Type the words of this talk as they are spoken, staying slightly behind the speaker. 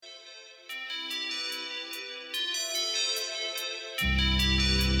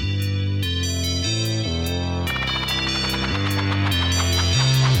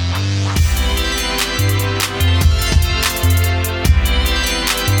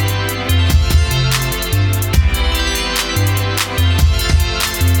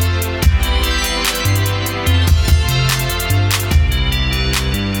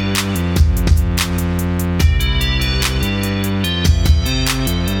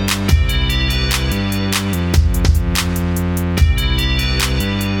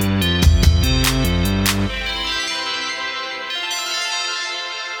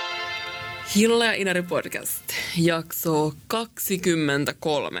Hilla ja Inari podcast, jakso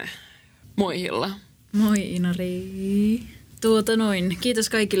 23. Moi Hilla. Moi Inari. Kiitos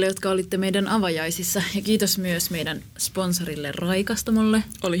kaikille, jotka olitte meidän avajaisissa ja kiitos myös meidän sponsorille Raikastamolle.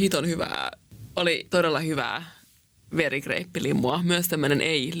 Oli hiton hyvää, oli todella hyvää verigreippilimua. Myös tämmöinen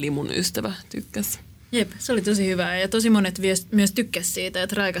ei-limun ystävä tykkäsi. Jep, se oli tosi hyvää ja tosi monet myös tykkäs siitä,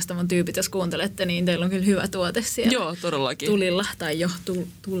 että Raikastamon tyypit, jos kuuntelette, niin teillä on kyllä hyvä tuote siellä. Joo, todellakin. Tulilla tai jo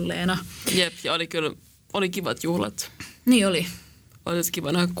tulleena. Jep, ja oli kivat juhlat. Niin oli. Olisi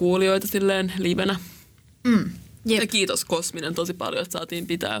kiva nähdä kuulijoita silleen livenä. Jep. Ja kiitos Kosminen tosi paljon, että saatiin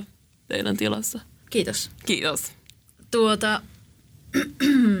pitää teidän tilassa. Kiitos. Kiitos.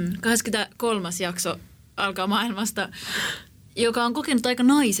 23. jakso alkaa maailmasta, joka on kokenut aika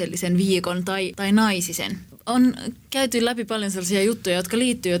naisellisen viikon tai naisisen. On käyty läpi paljon sellaisia juttuja, jotka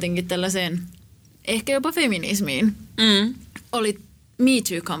liittyy jotenkin tällaiseen, ehkä jopa feminismiin. Oli Me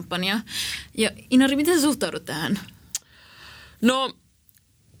Too-kampanja. Ja Inari, miten sä suhtaudut tähän? No,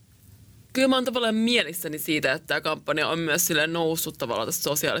 kyllä mä oon tavallaan mielissäni siitä, että tämä kampanja on myös silleen noussut tavallaan tästä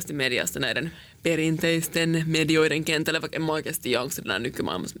sosiaalisesti mediasta näiden perinteisten medioiden kentälle, vaikka en mä oikeasti tiedä, onko sillä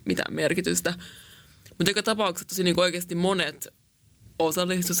nykymaailmassa mitään merkitystä. Mutta joka tapauksessa tosi niin oikeasti monet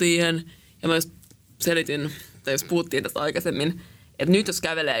osallistu siihen. Ja mä just selitin, tai jos puhuttiin tästä aikaisemmin, että nyt jos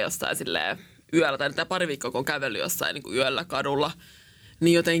kävelee jossain silleen yöllä, tai tämä pari viikkoa kun on kävellyt jossain niin kuin yöllä kadulla,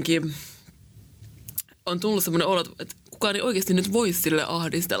 niin jotenkin on tullut semmoinen olo, että kukaan ei oikeasti nyt voisi sille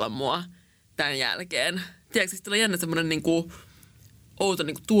ahdistella mua tämän jälkeen. Tiedätkö, siis on jännä semmoinen niin kuin outo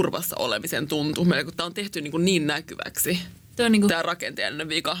niin kuin turvassa olemisen tuntu, meillä kun tämä on tehty niin näkyväksi, tämä rakenteellinen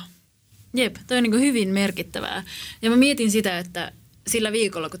vika. Jep, toi on niin kuin hyvin merkittävää. Ja mä mietin sitä, että sillä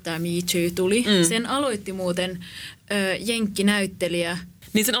viikolla, kun tämä Me Too tuli, sen aloitti muuten jenkkinäyttelijä.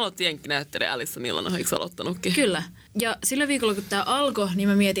 Niin sen aloitti jenkkinäyttelijä Alyssa Milano, eikö aloittanutkin? Kyllä. Ja sillä viikolla, kun tämä alkoi, niin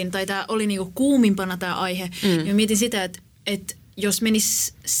mä mietin, tai tämä oli niinku kuumimpana tämä aihe, niin mä mietin sitä, että jos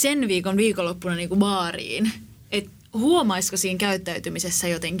menisi sen viikon viikonloppuna niinku baariin, että huomaisiko siinä käyttäytymisessä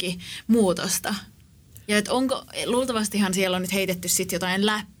jotenkin muutosta? Ja että luultavastihan siellä on nyt heitetty sitten jotain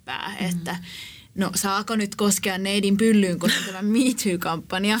läppää, että no saako nyt koskea neidin pyllyyn, kun on tämä Me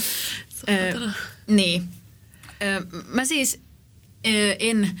Too-kampanja. Niin. Mä siis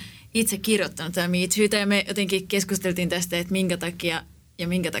en itse kirjoittanut tämä Me Tootä ja me jotenkin keskusteltiin tästä, että minkä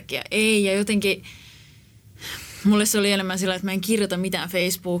takia ei. Ja jotenkin mulle se oli enemmän sillä, että mä en kirjoita mitään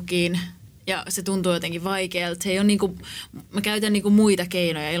Facebookiin ja se tuntuu jotenkin vaikealta. Se ei ole niinku, mä käytän niinku muita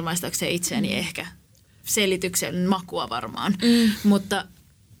keinoja ilmaistakseen itseäni ehkä. Selityksen makua varmaan, mutta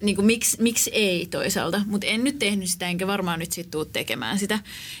niin kuin, miksi ei toisaalta. Mutta en nyt tehnyt sitä, enkä varmaan nyt sitten tule tekemään sitä.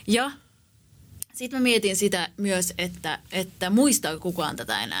 Ja sitten mä mietin sitä myös, että muistaako kukaan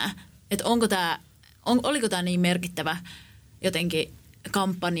tätä enää. Että oliko tämä niin merkittävä jotenkin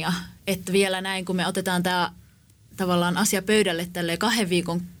kampanja, että vielä näin, kun me otetaan tämä tavallaan asia pöydälle tälleen kahden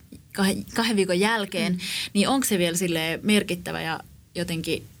viikon jälkeen, niin onko se vielä silleen merkittävä ja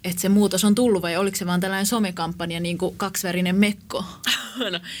jotenkin, että se muutos on tullut vai oliko se vaan tällainen somekampanja niin kuin kaksivärinen mekko?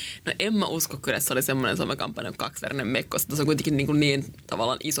 No en mä usko kyllä, että se oli semmoinen somekampanja kuin kaksivärinen mekko. Se on kuitenkin niin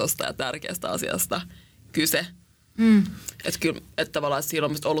tavallaan isosta ja tärkeästä asiasta kyse. Että kyllä, että tavallaan siinä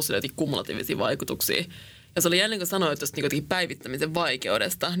on ollut jotenkin kumulatiivisia vaikutuksia. Ja se oli jälleen, kun sanoit tuosta niin päivittämisen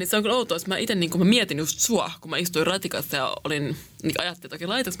vaikeudesta, niin se on kyllä outoa, että mä itse niin mä mietin just sua, kun mä istuin ratikassa ja olin, niin ajattelin, että okei,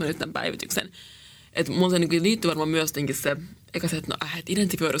 laitanko mä nyt tämän päivityksen. Että mun se niin liittyy varmaan myös jotenkin se, eikä se, että että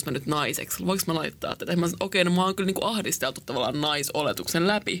identifioidus mä nyt naiseksi, voinko mä laittaa tätä? Okei, no mä oon kyllä niin ahdisteltu tavallaan naisoletuksen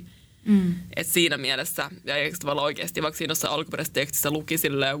läpi. Että siinä mielessä, ja eikö tavallaan oikeasti, vaikka siinä jossain alkuperäisessä tekstissä luki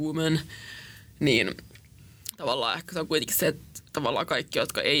silleen woman, niin tavallaan ehkä se on kuitenkin se, että tavallaan kaikki,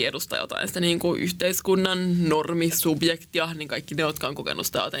 jotka ei edusta jotain sitä niin kuin yhteiskunnan normisubjektia, niin kaikki ne, jotka on kokenut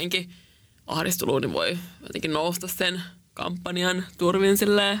sitä jotenkin ahdistelua, niin voi jotenkin nousta sen kampanjan turvin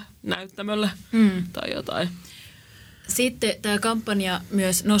silleen näyttämölle tai jotain. Sitten tämä kampanja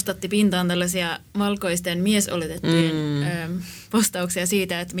myös nostatti pintaan tällaisia valkoisten miesoletettujen postauksia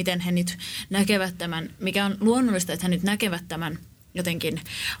siitä, että miten he nyt näkevät tämän, mikä on luonnollista, että he nyt näkevät tämän jotenkin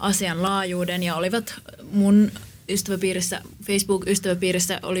asian laajuuden ja olivat mun ystäväpiirissä,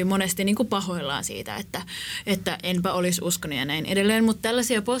 Facebook-ystäväpiirissä oli monesti niin kuin pahoillaan siitä, että enpä olisi uskonut ja näin edelleen. Mutta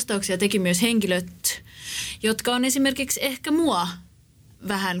tällaisia postauksia teki myös henkilöt, jotka on esimerkiksi ehkä mua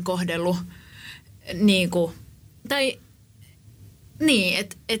vähän kohdellut niin kuin, tai niin,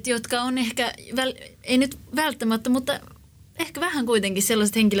 että jotka on ehkä, ei nyt välttämättä, mutta ehkä vähän kuitenkin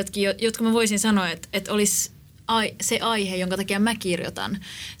sellaiset henkilötkin, jotka mä voisin sanoa, että olisi se aihe, jonka takia mä kirjoitan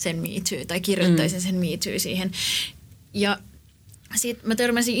sen Me Too, tai kirjoittaisin sen Me Too siihen. Ja sitten mä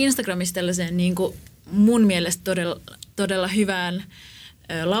törmäsin Instagramissa tällaiseen niin kuin mun mielestä todella hyvään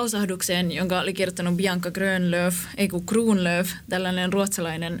lausahdukseen, jonka oli kirjoittanut Bianca Kronlöf, tällainen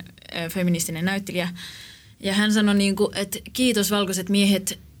ruotsalainen feministinen näyttelijä. Ja hän sanoi, niin kuin, että kiitos valkoiset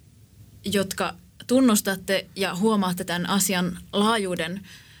miehet, jotka tunnustatte ja huomaatte tämän asian laajuuden,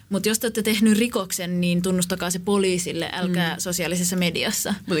 mutta jos te olette tehnyt rikoksen, niin tunnustakaa se poliisille, älkää sosiaalisessa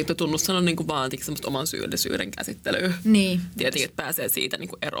mediassa. Mutta tunnus sanoa niin vaan semmoista oman syyllisyyden käsittelyä. Niin. Tietenkin, että pääsee siitä niin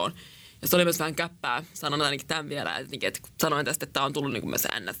kuin eroon. Ja se oli myös vähän käppää, sanon ainakin tämän vielä, että kun sanoin tästä, että tämä on tullut niin kuin myös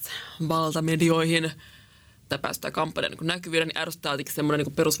valtamedioihin, tai päästään kampanjan niin näkyvyyden, niin ärsyttää jotenkin semmoinen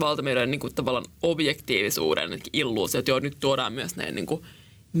niin perusvaltamedioiden niin tavallaan objektiivisuuden illuusio, että joo, nyt tuodaan myös näin niin kuin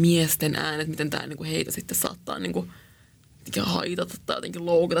miesten äänet, miten tämä niin kuin heitä sitten saattaa niin kuin haitata tai jotenkin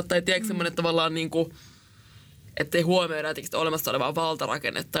loukata. Tai tiedätkö semmoinen tavallaan, niin kuin, ettei huomioida jotenkin sitä olemassa olevaa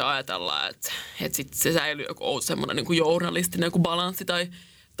valtarakennetta ja ajatellaan, että sitten se säilyy joku semmoinen niin kuin journalistinen joku balanssi tai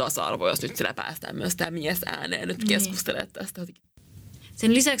tasa-arvo, jos nyt sillä päästään myös tämä mies ääneen nyt keskustelemaan tästä.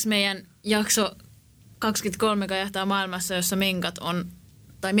 Sen lisäksi meidän jakso 23 kajahtaa maailmassa, jossa menkat on,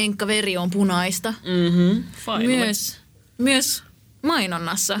 tai menkkaveri on punaista. Myös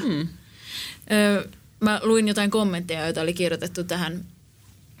mainonnassa. Mä luin jotain kommentteja, joita oli kirjoitettu tähän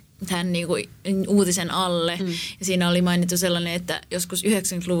niin kuin uutisen alle. Ja siinä oli mainittu sellainen, että joskus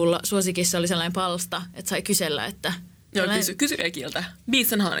 90-luvulla Suosikissa oli sellainen palsta, että sai kysellä, että... Joo, kysy Ekiltä.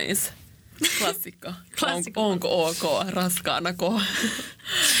 Bees and Honeys. Klassikko. Onko ok raskaanako?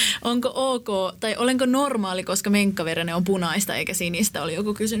 Onko ok, tai olenko normaali, koska menkkaverene on punaista eikä sinistä, oli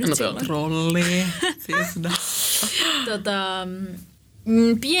joku kysynyt silloin. No se on trolli. Siis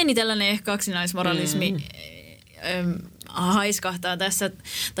pieni tällainen ehkä kaksinaismoralismi haiskahtaa tässä.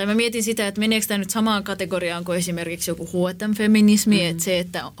 Tai mä mietin sitä, että meneekö tämä nyt samaan kategoriaan kuin esimerkiksi joku H&M-feminismi, että se,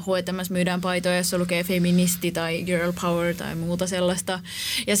 että H&M myydään paitoja, jossa lukee feministi tai girl power tai muuta sellaista.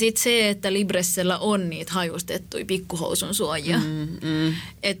 Ja sitten se, että Libressellä on niitä hajustettuja pikkuhousun suojia.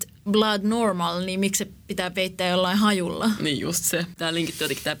 Että blood normal, niin miksi se pitää peittää jollain hajulla? Niin just se. Tämä linkittyy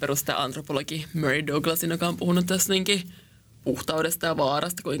jotenkin tämä perustaja antropologi Mary Douglasin, joka on puhunut tässä puhtaudesta ja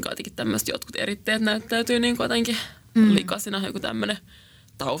vaarasta, kuinka jotenkin tämmöiset jotkut eritteet näyttäytyy niin kuin jotenkin likasina. Joku tämmöinen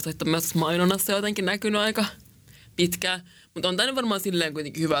tausta, että myös mainonnassa jotenkin näkynyt aika pitkään. Mutta on tämä varmaan silleen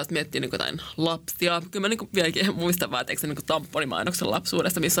kuitenkin hyvä, että miettii niin jotain lapsia. Kyllä mä niin vieläkin muistan vaan, että niin tamponimainoksen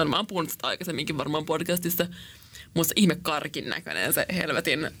lapsuudesta, missä mä oon puhunut sitä aikaisemminkin varmaan podcastissa. Musta ihme karkin näköinen se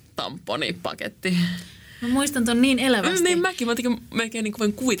helvetin tamponipaketti. Mä muistan ton niin elävästi. Niin mäkin. Mä melkein niin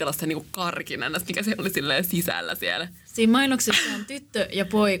voin kuvitella sen niin karkin, mikä siellä oli silleen sisällä siellä. Siinä mainoksessa on tyttö ja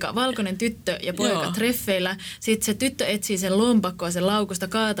poika, valkoinen tyttö ja poika treffeillä. Sitten se tyttö etsii sen lompakkoa sen laukusta,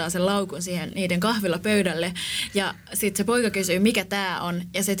 kaataa sen laukun siihen niiden kahvilla pöydälle. Ja sitten se poika kysyy, mikä tää on.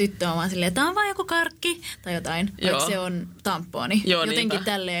 Ja se tyttö on vaan silleen, tää on vaan joku karkki tai jotain. Vaikka se on tamponi. Joo, jotenkin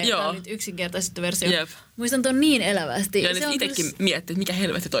tälleen, tää on nyt yksinkertaistettu versio. Jep. Muistan ton niin elävästi. Ja niin itsekin miettii, että mikä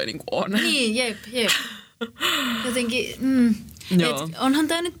helvetti toi niinku on. Niin, jep. Jotenkin, onhan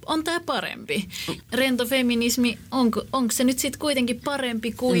tämä nyt on tää parempi. Rentofeminismi, onko se nyt sitten kuitenkin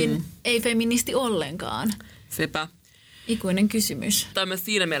parempi kuin ei-feministi ollenkaan? Sepä. Ikuinen kysymys. Tämä on myös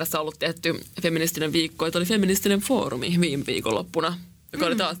siinä mielessä ollut tehty feministinen viikko, että oli feministinen foorumi viime viikonloppuna, joka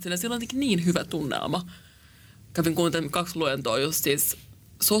oli taas sillä on jotenkin niin hyvä tunnelma. Kävin kuuntelemaan 2 luentoa just siis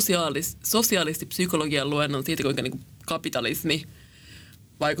sosiaalistipsykologian luennon siitä, kuinka niin kuin kapitalismi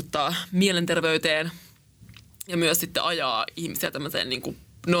vaikuttaa mielenterveyteen. Ja myös sitten ajaa ihmisiä tämmöiseen niin kuin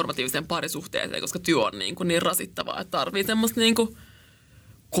normatiiviseen parisuhteeseen, koska työ on niin rasittavaa, että tarvii semmoista niin kuin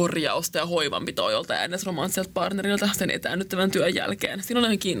korjausta ja hoivanpitoa joltain edes romanssilta partnerilta sen etäännyttävän työn jälkeen. Siinä on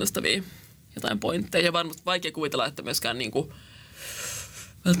ihan kiinnostavia jotain pointteja ja varmasti vaikea kuvitella, että myöskään niin kuin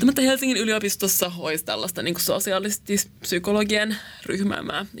välttämättä Helsingin yliopistossa olisi tällaista niin kuin sosiaalistipsykologian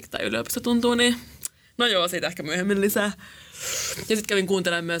ryhmäämää, niin tämä yliopisto tuntuu, niin no joo, siitä ehkä myöhemmin lisää. Ja sitten kävin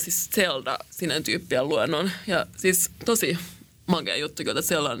kuuntelemaan myös siis Zelda-sinen tyyppien luennon. Ja siis tosi makea juttu, että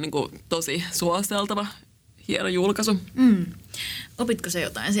Zelda on niin kuin tosi suositeltava, hieno julkaisu. Opitko se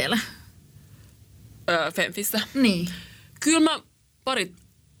jotain siellä? Femfissä. Niin. Kyllä mä pari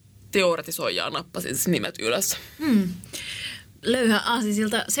teoretisoijaa nappasin siis nimet ylös. löyhä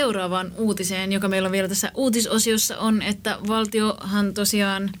aasisilta seuraavaan uutiseen, joka meillä on vielä tässä uutisosiossa, on, että valtiohan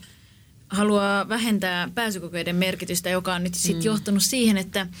tosiaan haluaa vähentää pääsykokeiden merkitystä, joka on nyt sitten johtanut siihen,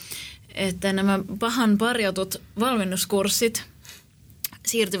 että nämä pahan parjatut valmennuskurssit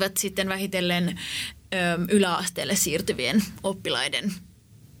siirtyvät sitten vähitellen yläasteelle siirtyvien oppilaiden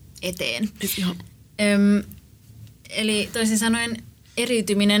eteen. Eli toisin sanoen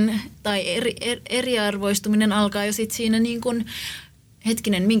eriytyminen tai eriarvoistuminen alkaa jo sitten siinä niin kuin,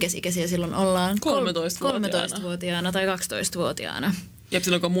 hetkinen, minkäs ikäisiä silloin ollaan? 13-vuotiaana tai 12-vuotiaana. Ja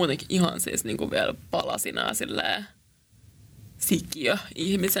silloin on muutenkin ihan siis niin kuin vielä palasina silleen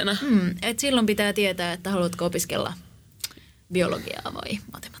sikiö-ihmisenä. Et silloin pitää tietää, että haluatko opiskella biologiaa vai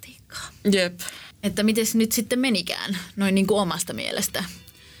matematiikkaa. Jep. Että miten nyt sitten menikään, noin niin kuin omasta mielestä,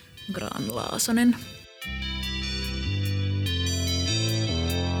 Grahn-Laasonen.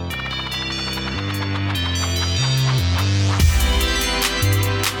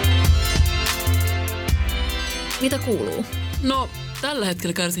 Mitä kuuluu? No, tällä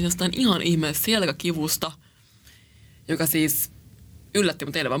hetkellä kärsin jostain ihan ihmeessä selkäkivusta, joka siis yllätti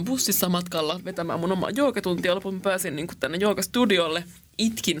mut eilen bussissa matkalla vetämään mun omaa joogatuntia. Lopulta pääsin niin tänne joogastudiolle,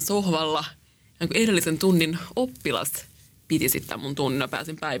 itkin sohvalla. Ja edellisen tunnin oppilas piti sitten mun tunnin.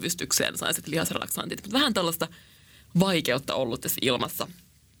 Pääsin päivystykseen, sain sitten lihasrelaksantit. Mutta vähän tällaista vaikeutta ollut tässä ilmassa.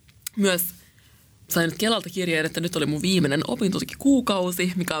 Myös sain nyt Kelalta kirjeen, että nyt oli mun viimeinen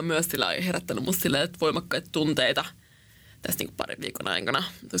opintotukikuukausi, mikä on myös sillä herättänyt musta silleen, että voimakkaita tunteita tästä niin parin viikon aikana.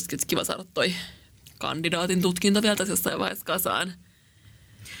 Olisi kiva saada toi kandidaatin tutkinto vielä tässä jossain vaiheessa kasaan.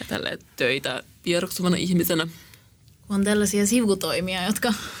 Ja tälleen töitä vieroksuvana ihmisenä. On tällaisia sivutoimia,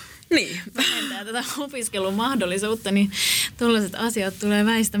 jotka niin vähentää tätä opiskelun mahdollisuutta, niin tällaiset asiat tulee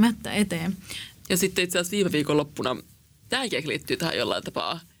väistämättä eteen. Ja sitten itse asiassa viime viikonloppuna, tämäkin liittyy tähän jollain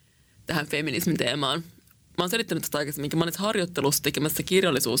tapaa, tähän feminismin teemaan. Mä oon selittänyt tästä aikaisemmin, mä oon harjoittelussa tekemässä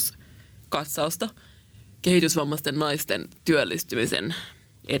kirjallisuuskatsausta kehitysvammaisten naisten työllistymisen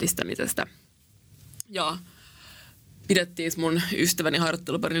edistämisestä. Ja pidettiin mun ystäväni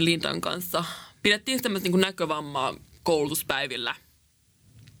harjoitteluparin Lindan kanssa, pidettiin tämmöistä niin kuin näkövammaa koulutuspäivillä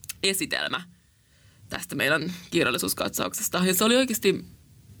esitelmä tästä meidän kirjallisuuskatsauksesta. Ja se oli oikeasti,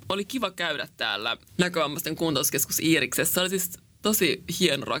 oli kiva käydä täällä näkövammaisten kuntoutuskeskus Iiriksessä. Se oli siis tosi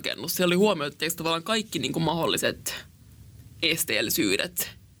hieno rakennus. Siellä oli huomioitu tavallaan kaikki niin kuin mahdolliset esteellisyydet.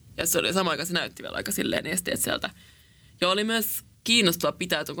 Ja se oli samaan aikaan, se näytti vielä aika silleen esteetseltä. Ja oli myös kiinnostava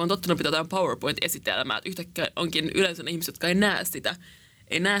pitää, kun on tottunut pitää jotain PowerPoint-esitelmää, että yhtäkkiä onkin yleensä ihmiset, jotka ei näe sitä.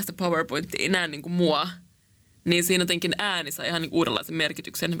 Ei näe sitä PowerPointia, ei näe niin kuin mua. Niin siinä jotenkin ääni sai ihan niin uudenlaisen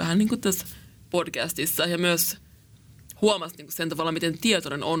merkityksen, vähän niin kuin tässä podcastissa. Ja myös huomasi niin kuin sen tavalla, miten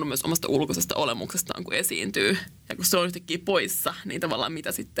tietoinen on myös omasta ulkoisesta olemuksestaan, kun esiintyy. Ja kun se on yhtäkkiä poissa, niin tavallaan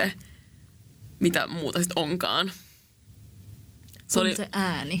mitä muuta sitten onkaan. Se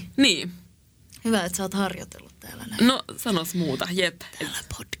ääni. Niin. Hyvä, että sä oot harjoitellut täällä näin. No, sanos muuta. Jep. Täällä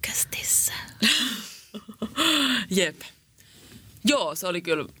podcastissa. Jep. Joo, se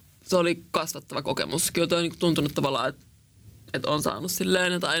oli kasvattava kokemus. Kyllä toi on tuntunut tavallaan, että on saanut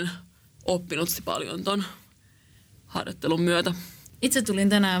silleen jotain oppinut paljon ton harjoittelun myötä. Itse tulin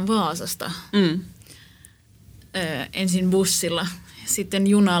tänään Vaasasta. Ensin bussilla, sitten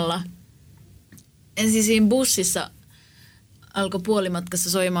junalla. Ensin siinä bussissa alkoi puolimatkassa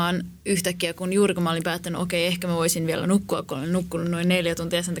soimaan yhtäkkiä, kun juuri kun mä olin päättänyt, okei, ehkä mä voisin vielä nukkua, kun olen nukkunut noin 4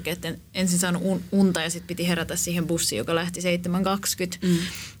 tuntia sen takia, että ensin saanut unta ja sitten piti herätä siihen bussiin, joka lähti 7.20.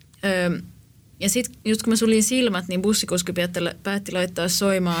 Ja sitten just kun mä sulin silmät, niin bussikuski päätti laittaa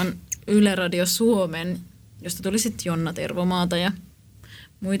soimaan Yle Radio Suomen, josta tuli sitten Jonna Tervomaata ja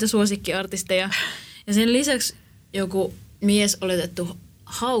muita suosikkiartisteja. Ja sen lisäksi joku mies oletettu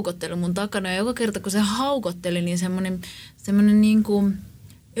haukotteli mun takana ja joka kerta kun se haukotteli, niin semmoinen niin kuin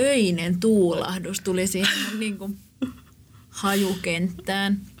öinen tuulahdus tuli siihen niin kuin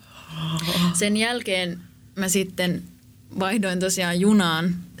hajukenttään. Sen jälkeen mä sitten vaihdoin tosiaan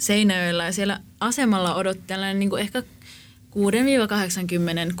junaan Seinäjoella ja siellä asemalla odotti tällainen niin kuin ehkä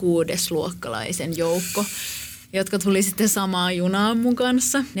 6-86-luokkalaisen joukko, jotka tuli sitten samaan junaan mun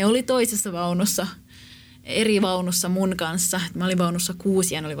kanssa. Ne oli toisessa vaunussa, eri vaunussa mun kanssa. Mä olin vaunussa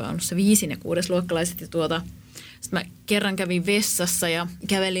 6 ja ne oli vaunussa 5 ja 6-luokkalaiset. Ja sitten mä kerran kävin vessassa ja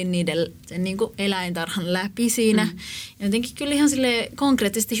kävelin sen niin kuin eläintarhan läpi siinä. Ja jotenkin kyllä ihan silleen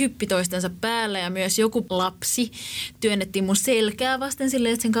konkreettisesti hyppi toistensa päällä ja myös joku lapsi työnnettiin mun selkää vasten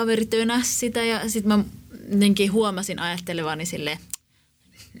silleen, että sen kaveri tönäsi sitä. Ja sitten mä jotenkin huomasin ajattelevani silleen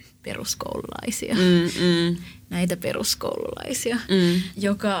peruskoululaisia. Näitä peruskoululaisia,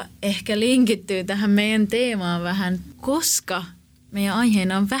 joka ehkä linkittyy tähän meidän teemaan vähän, koska meidän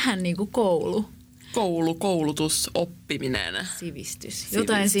aiheena on vähän niin kuin koulu. koulutus, oppiminen. Sivistys.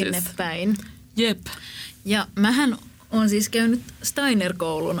 Jotain sinne päin. Jep. Ja mähän on siis käynyt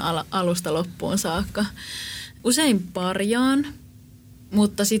Steiner-koulun alusta loppuun saakka. Usein parjaan,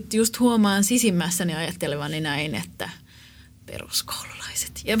 mutta sitten just huomaan sisimmässäni ajattelevani näin, että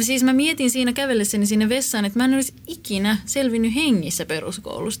peruskoululaiset. Ja siis mä mietin siinä kävellessäni sinne vessaan, että mä en olisi ikinä selvinnyt hengissä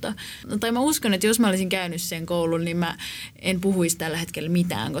peruskoulusta. Tai mä uskon, että jos mä olisin käynyt sen koulun, niin mä en puhuisi tällä hetkellä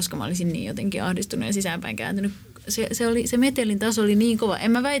mitään, koska mä olisin niin jotenkin ahdistunut ja sisäänpäin kääntynyt. Se metelin taso oli niin kova.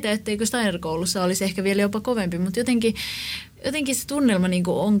 En mä väitä, etteikö Steiner-koulussa olisi ehkä vielä jopa kovempi, mutta jotenkin se tunnelma niin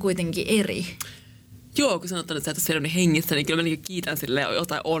kuin on kuitenkin eri. Joo, kun sanotaan, että sä et ole selvinnyt hengissä, niin kyllä mä niin kiitän silleen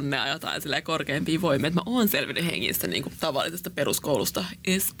jotain onnea, jotain silleen korkeampia voimia. Että mä oon selvinnyt hengissä niin kuin tavallisesta peruskoulusta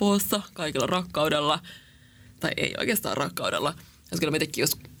Espoossa kaikilla rakkaudella. Tai ei oikeastaan rakkaudella. Ja kyllä mä itsekin,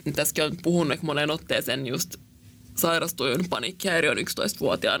 jos tässäkin olen puhunut moneen otteeseen, just sairastuin paniikkihäiriön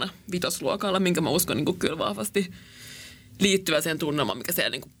 11-vuotiaana vitosluokalla, minkä mä uskon niin kuin kyllä vahvasti liittyvä siihen tunnelmaan, mikä siellä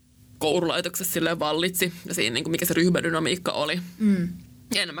niin kuin koululaitoksessa silleen vallitsi ja siinä niin kuin mikä se ryhmädynamiikka oli.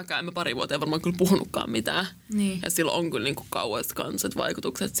 Ja enemmän mä pari vuotta ei varmaan kyllä puhunutkaan mitään. Niin. Ja silloin on kyllä niin kuin kauaskantoiset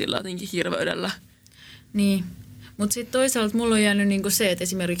vaikutukset sillä jotenkin hirveydellä. Niin. Mutta sitten toisaalta mulla on jäänyt niinku se, että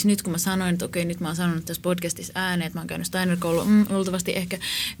esimerkiksi nyt kun mä sanoin, että okei, nyt mä oon sanonut tässä podcastissa ääneen, että mä oon käynyt Steiner-koulun, luultavasti ehkä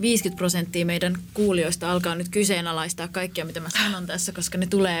 50% meidän kuulijoista alkaa nyt kyseenalaistaa kaikkia, mitä mä sanon tässä, koska ne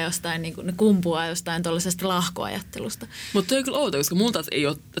tulee jostain, niinku, ne kumpuaa jostain tuollaisesta lahkoajattelusta. Mutta toi on kyllä outo, koska mulla taas ei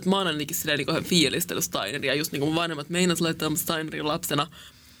ole, että mä oon ainakin silleen niinku fiilistellyt Steineria, just niin kuin mun vanhemmat meinas laittaa Steinerin lapsena.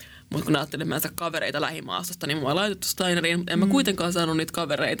 Mutta kun ajattelin, että mä en saa kavereita lähimaastosta, niin mua on laitettu Steineriin, mutta en mä kuitenkaan saanut niitä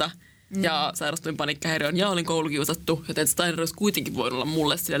kavereita. Ja sairastuin paniikkihäiriöön ja olin koulukiusattu, joten Steiner olisi kuitenkin voinut olla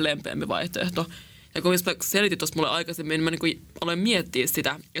mulle sille lempeämpi vaihtoehto. Ja kun selitit tuossa mulle aikaisemmin, niin mä niin aloin miettiä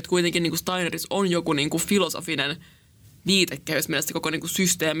sitä, että kuitenkin niin Steinerissa on joku niin filosofinen viitekehys, millä se koko niin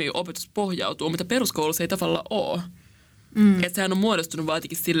systeemi opetus pohjautuu, mitä peruskoulussa ei tavallaan ole. Että sehän on muodostunut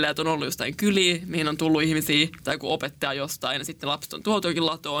vaatikin silleen, että on ollut jostain kyliä, mihin on tullut ihmisiä, tai kun opettaja jostain, ja sitten lapset on tuotu jokin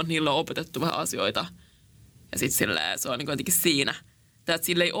latoon, niillä on opetettu vähän asioita. Ja sitten silleen se on niin jotenkin siinä. Että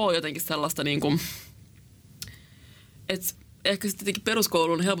sillä ei ole jotenkin sellaista niinku, että ehkä sitten jotenkin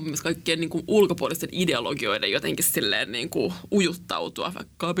peruskoulu on helpommin kaikkien niinku ulkopuolisten ideologioiden jotenkin silleen niinku ujuttautua.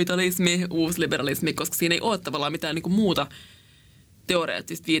 Kapitalismi, uusliberalismi, koska siinä ei ole tavallaan mitään niinku muuta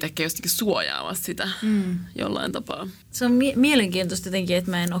teoreettista viitekehystä jotenkin suojaamassa sitä jollain tapaa. Se on mielenkiintoista jotenkin,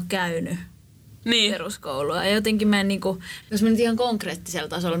 että mä en ole käynyt peruskoulua. Ja jotenkin mä en niinku, jos mä nyt ihan konkreettisella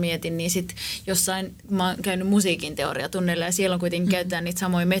tasolla mietin, niin sit jossain, mä oon käynyt musiikin teoriatunneilla ja siellä on kuitenkin käytetään niitä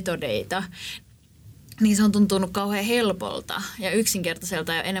samoja metodeita, niin se on tuntunut kauhean helpolta ja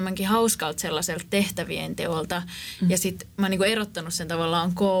yksinkertaiselta ja enemmänkin hauskalta sellaiselta tehtävien teolta. Ja sit mä oon niinku erottanut sen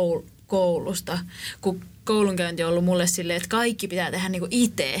tavallaan koulusta, kun koulunkäynti on ollut mulle silleen, että kaikki pitää tehdä niinku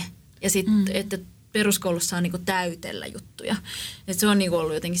itse ja sitten, että peruskoulussa on niinku täytellä juttuja. Et se on niinku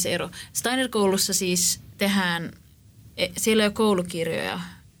ollut jotenkin se ero. Steiner-koulussa siis tehdään, siellä ei ole koulukirjoja,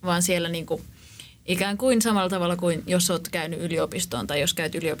 vaan siellä niinku ikään kuin samalla tavalla kuin jos olet käynyt yliopistoon tai jos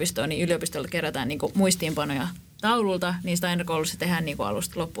käyt yliopistoon, niin yliopistolla kerätään niinku muistiinpanoja taululta, niin Steiner-koulussa tehdään niinku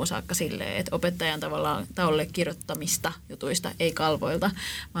alusta loppuun saakka silleen, että opettajan tavallaan taululle kirjoittamista jutuista, ei kalvoilta,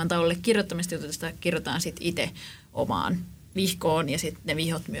 vaan taululle kirjoittamista jutuista kirjoitetaan sitten itse omaan vihkoon ja sitten ne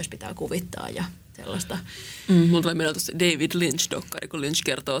vihot myös pitää kuvittaa ja sellaista. Mulla tulee mieleen tuossa David Lynch-dokkari, kun Lynch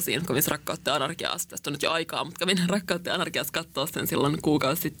kertoo siinä, kun Rakkautta ja anarkiasta. Tästä on nyt jo aikaa, mutta kävin Rakkautta ja anarkiasta katsoa sen silloin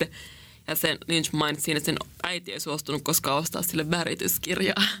kuukausi sitten. Ja sen Lynch mainitsi siinä, että sen äiti ei suostunut koskaan ostaa sille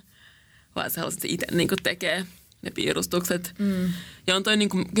värityskirjaa, vaan se halusi, että se itse niin tekee ne piirustukset. Ja on toi, niin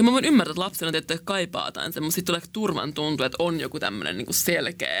kuin, kyllä mä voin ymmärtää, että lapsena tiettyä kaipaa jotain semmoista. Sitten tulee turvan tuntua, että on joku tämmöinen niin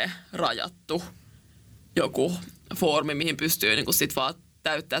selkeä, rajattu joku foorumi, mihin pystyy niin sit vaan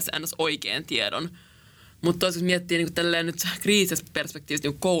täyttää se ns. Oikean tiedon. Mutta toisaalta miettii niin tälleen nyt kriisistä perspektiivistä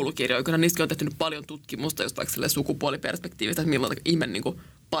niin koulukirjoja, kun niistäkin on tehty nyt paljon tutkimusta, just vaikka sukupuoliperspektiivistä, että millainen ihme niin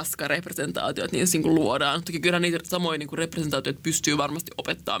paskarepresentaatiot niissä niin luodaan. Toki kyllä niitä samoja niin representaatioita pystyy varmasti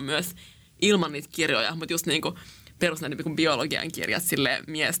opettaa myös ilman niitä kirjoja, mutta just niin perusnainen niin biologian kirjat, silleen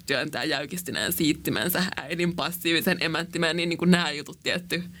mies työntää jäykistineen siittimensä äidin passiivisen emättimeen, niin nämä jutut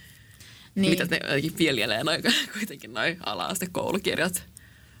tietty. Niin. Mitä ne jotenkin viljelee kuitenkin noi ala-aste koulukirjat.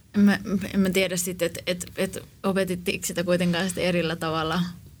 En mä tiedä sitten, että opetittiinko sitä kuitenkaan sitä erillä tavalla.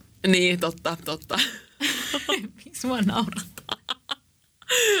 Niin, totta. Miksi mua naurattaa?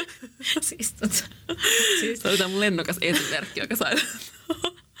 siis. Se oli tämä mun lennokas esimerkki, joka sai.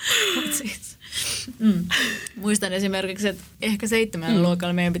 Muistan esimerkiksi, että ehkä 7.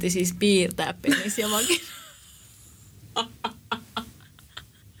 luokalla meidän piti siis piirtää penis ja vagina.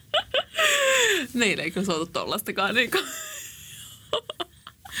 Meillä ei kyllä suotu tollastakaan.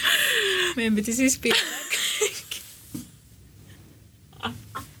 Meidän piti siis piirtää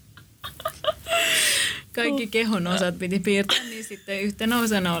kaikki kehon osat piti piirtää, niin sitten yhtenä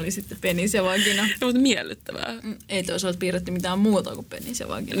osana oli sitten penis ja vagina. Mutta miellyttävää. Ei toisaalta piirretty mitään muuta kuin penis ja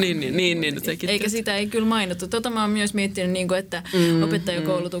vagina. Niin, sekin. Eikä sitä ei kyllä mainittu. Mä oon myös miettinyt, että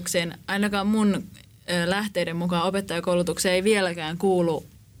opettajakoulutukseen, ainakaan mun lähteiden mukaan opettajakoulutukseen ei vieläkään kuulu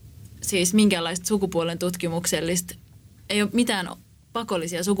siis minkäänlaista sukupuolen tutkimuksellista, ei ole mitään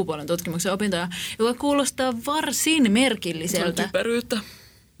pakollisia sukupuolen tutkimuksen opintoja, joka kuulostaa varsin merkilliseltä. Se on typeryyttä.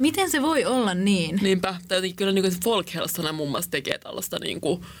 Miten se voi olla niin? Niinpä. Tai jotenkin kyllä niin Folkhälsana muun muassa tekee tällaista niin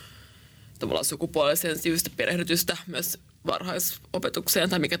kuin, tavallaan sukupuolisensitiivistä perehdytystä myös varhaisopetukseen,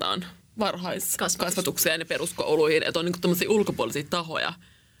 tai mikä tämä on, varhaiskasvatukseen ja peruskouluihin, että on niin kuin tämmöisiä ulkopuolisia tahoja.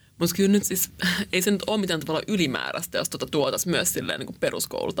 Mutta kyllä nyt siis, ei se nyt ole mitään tavalla ylimääräistä, jos tuotaisiin myös silleen niin kuin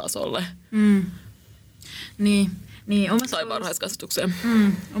peruskoulutasolle. Niin, tai varhaiskasvatukseen.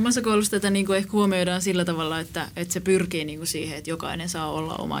 Omassa koulussa tätä niin kuin ehkä huomioidaan sillä tavalla, että se pyrkii niin kuin siihen, että jokainen saa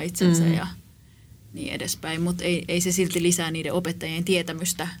olla oma itsensä ja niin edespäin. Mutta ei se silti lisää niiden opettajien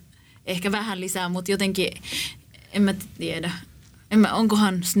tietämystä. Ehkä vähän lisää, mutta jotenkin, en mä tiedä.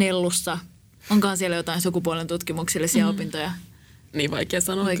 Onkohan Snellussa, onkohan siellä jotain sukupuolen tutkimuksellisia opintoja? Niin, vaikea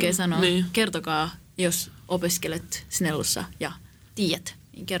sanoa. Vaikea sanoa. Niin. Kertokaa, jos opiskelet Snellussa ja tiedät,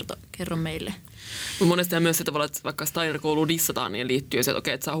 niin kerro meille. Mutta monesti myös se tavalla, että vaikka Steiner-kouluun dissataan, niin liittyy se, että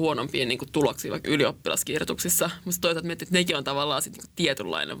okei, että saa huonompia niin kuin tuloksia vaikka ylioppilaskirjoituksissa. Mutta toisaalta miettii, että nekin on tavallaan sit, niin kuin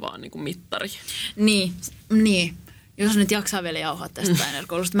tietynlainen vaan niin kuin mittari. Niin. Jos nyt jaksaa vielä jauhaa tästä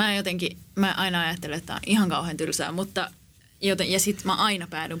Steiner-koulusta. Mä aina ajattelen, että tämä on ihan kauhean tylsää, mutta ja sitten mä aina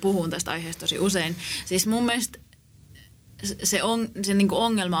päädyn puhumaan tästä aiheesta tosi usein. Siis mun mielestä se niin kuin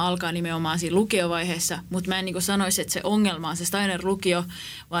ongelma alkaa nimenomaan siinä lukiovaiheessa, mutta mä en niin kuin sanoisi, että se ongelma on se Steiner-lukio,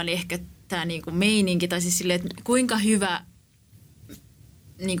 vaan ehkä tämä niin kuin meininki, tai siis silleen, että kuinka hyvä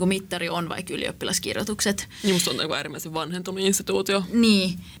niin kuin mittari on vaikka ylioppilaskirjoitukset. Niin musta on äärimmäisen vanhentunut instituutio.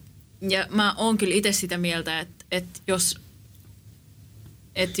 Niin, ja mä oon kyllä itse sitä mieltä, että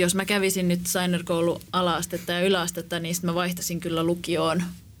jos mä kävisin nyt Steiner-koulun ala-astetta ja yläastetta, niin sitten mä vaihtasin kyllä lukioon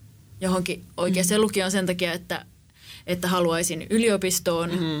johonkin oikeaan lukioon sen takia, että haluaisin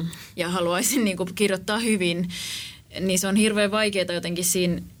yliopistoon ja haluaisin niin kuin kirjoittaa hyvin, niin se on hirveän vaikeaa jotenkin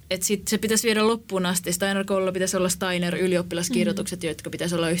siinä, että sit se pitäisi viedä loppuun asti. Steiner-koululla pitäisi olla Steiner-ylioppilaskirjoitukset, jotka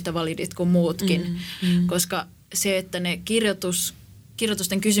pitäisi olla yhtä validit kuin muutkin, koska se, että ne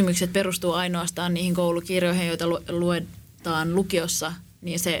kirjoitusten kysymykset perustuu ainoastaan niihin koulukirjoihin, joita luetaan lukiossa,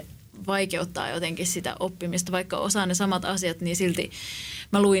 niin se vaikeuttaa jotenkin sitä oppimista. Vaikka osaan ne samat asiat, niin silti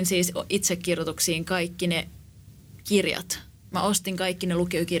mä luin siis itsekirjoituksiin kaikki ne kirjat. Mä ostin kaikki ne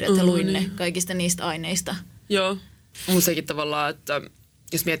lukiokirjat ja luin ne kaikista niistä aineista. Joo. Mutta sekin tavallaan, että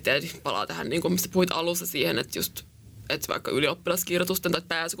jos miettii, että palaa tähän, niin kuin mistä puhuit alussa siihen, että just että vaikka ylioppilaskirjoitusten tai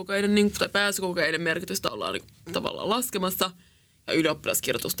pääsykokeiden merkitystä ollaan niin tavallaan laskemassa ja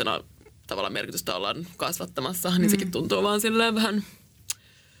ylioppilaskirjoitusten tavallaan merkitystä ollaan kasvattamassa, niin sekin tuntuu vaan silleen vähän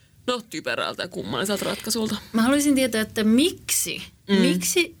typerältä ja kummalliselta ratkaisulta. Mä haluaisin tietää, että miksi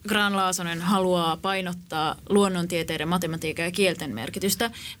Grahn-Laasonen haluaa painottaa luonnontieteiden, matematiikan ja kielten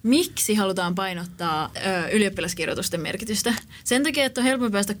merkitystä? Miksi halutaan painottaa ylioppilaskirjoitusten merkitystä? Sen takia, että on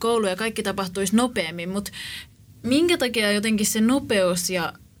helpompi päästä kouluun ja kaikki tapahtuisi nopeammin, mutta minkä takia jotenkin se nopeus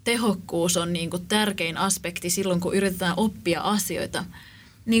ja tehokkuus on niin kuin tärkein aspekti silloin, kun yritetään oppia asioita?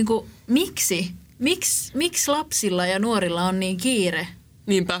 Niin kuin, miksi lapsilla ja nuorilla on niin kiire?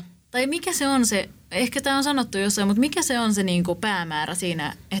 Niinpä. Tai mikä se on se, ehkä tämä on sanottu jossain, mutta mikä se on se niin kuin päämäärä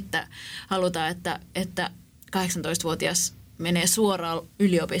siinä, että halutaan, että 18-vuotias menee suoraan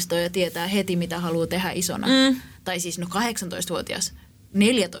yliopistoon ja tietää heti, mitä haluaa tehdä isona. Tai siis 18-vuotias,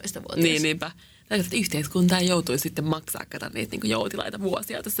 14-vuotias. Niin, niinpä. Että yhteiskunta ei joutuisi sitten maksaa niitä niin joutilaita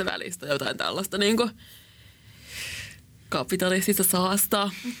vuosia tässä välistä, jotain tällaista niin kuin kapitalistista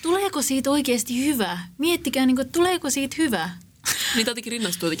saastaa. Tuleeko siitä oikeasti hyvä? Miettikää, niin kuin, tuleeko siitä hyvä? Niin jotenkin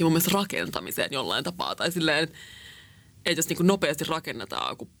rinnastuu jotenkin mun mielestä rakentamiseen jollain tapaa. Tai silleen, että jos niin kuin nopeasti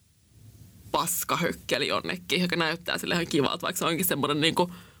rakennetaan joku paskahökkeli jonnekin, joka näyttää sille ihan kivalta, vaikka se onkin semmoinen niin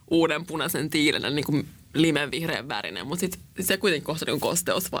kuin uuden punaisen tiilinen, niin kuin limenvihreän värinen. Mutta sitten se kuitenkin kohta niin kuin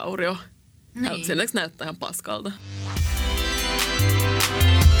kosteusvaurio. Niin. Sen näyttää ihan paskalta.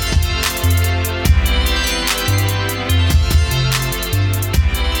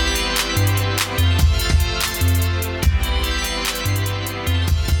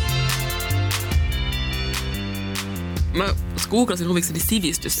 Mä googlasin huvikseni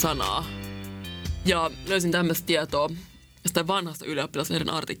sivistyssanaa ja löysin tämmöistä tietoa jostain vanhasta ylioppilaslehden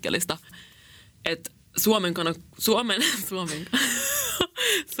artikkelista, että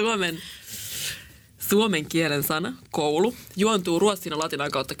Suomen kielen sana, koulu, juontuu ruotsin ja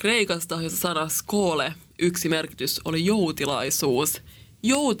latinan kautta kreikasta, jossa sana skole, yksi merkitys oli joutilaisuus.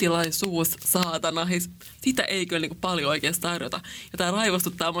 Joutilaisuus, saatana. Sitä ei kyllä niin paljon oikeastaan tarjota. Ja tämä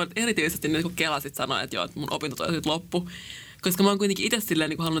raivostuttaa mua erityisesti, niin kun kelasit sanoa, että joo, että mun opintot on nyt loppu. Koska mä oon kuitenkin itse silleen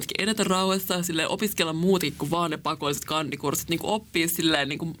niin halunnut edetä rauhassa ja silleen opiskella muutakin kuin vaan ne pakolliset kandikurssit. Niin oppia silleen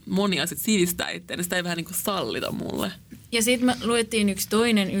niin monia sit sivistää itseään. Sitä ei vähän niin sallita mulle. Ja sitten me luettiin yksi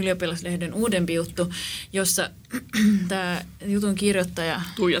toinen Ylioppilaslehden uudempi juttu, jossa tämä jutun kirjoittaja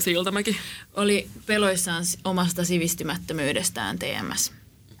Tuija Siltamäki oli peloissaan omasta sivistymättömyydestään TMS.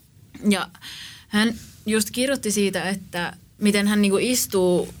 Ja hän just kirjoitti siitä, että miten hän niinku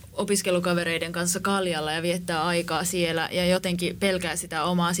istuu opiskelukavereiden kanssa kaljalla ja viettää aikaa siellä ja jotenkin pelkää sitä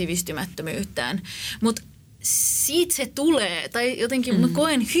omaa sivistymättömyyttään. Mutta siitä se tulee, tai jotenkin mä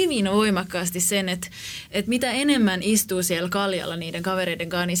koen hyvin voimakkaasti sen, että mitä enemmän istuu siellä kaljalla niiden kavereiden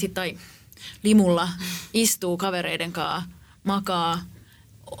kanssa, niin sit, tai limulla istuu kavereiden kanssa, makaa,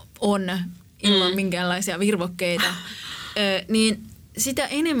 on ilman minkäänlaisia virvokkeita, niin sitä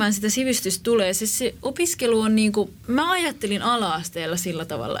enemmän sitä sivistystä tulee. Siis se opiskelu on niinku, mä ajattelin ala-asteella sillä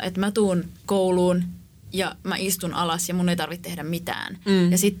tavalla, että mä tuun kouluun ja mä istun alas ja mun ei tarvitse tehdä mitään.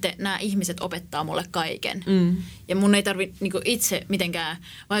 Ja sitten nämä ihmiset opettaa mulle kaiken. Ja mun ei tarvitse niinku itse mitenkään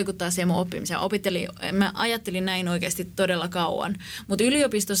vaikuttaa siihen mun oppimiseen. Mä ajattelin näin oikeasti todella kauan. Mutta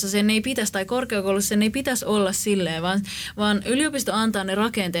yliopistossa sen ei pitäisi, tai korkeakoulussa sen ei pitäisi olla silleen, vaan yliopisto antaa ne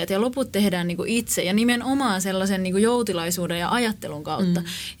rakenteet ja loput tehdään niinku itse. Ja nimenomaan sellaisen niinku joutilaisuuden ja ajattelun kautta.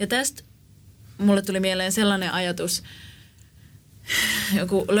 Ja tästä mulle tuli mieleen sellainen ajatus,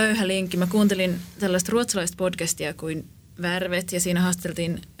 joku löyhä linkki. Mä kuuntelin tällaista ruotsalaista podcastia kuin Värvet ja siinä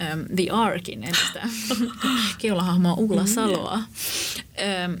haasteltiin The Arkin entistä keulahahmoa Ulla Saloa.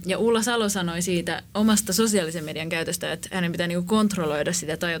 Ja Ulla Salo sanoi siitä omasta sosiaalisen median käytöstä, että hänen pitää niinku kontrolloida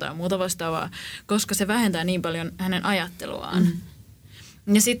sitä tai jotain muuta vastaavaa, koska se vähentää niin paljon hänen ajatteluaan.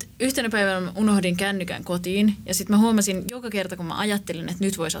 Ja sitten yhtenä päivänä mä unohdin kännykän kotiin ja sitten mä huomasin joka kerta, kun mä ajattelin, että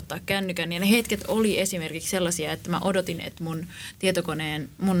nyt voisi ottaa kännykän. Ja ne hetket oli esimerkiksi sellaisia, että mä odotin, että mun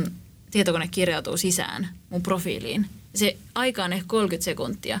tietokone kirjautuu sisään mun profiiliin. Se aika on ehkä 30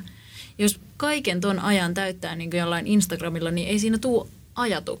 sekuntia. Jos kaiken ton ajan täyttää niin kuin jollain Instagramilla, niin ei siinä tule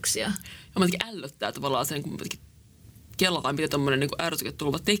ajatuksia. Ja mä ällöttää tavallaan sen, kun kellaan, mitä tommoinen niin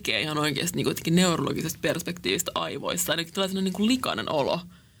ärsyketulva tekee ihan oikeasti niin jotenkin neurologisesta perspektiivistä aivoissa. Eli tulee sellainen niin likainen olo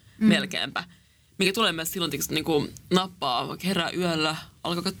melkeinpä, mikä tulee myös silloin, kun niin nappaa, vaikka herää yöllä,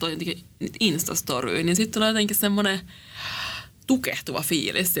 alkaa katsoa jotenkin Instastoryä, niin sitten tulee jotenkin semmoinen tukehtuva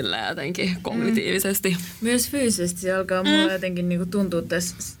fiilis sillä jotenkin kognitiivisesti. Myös fyysisesti se alkaa mulla jotenkin niin kuin tuntua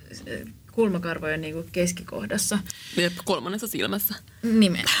tässä kulmakarvojen niin kuin keskikohdassa. Jep, kolmannessa silmässä.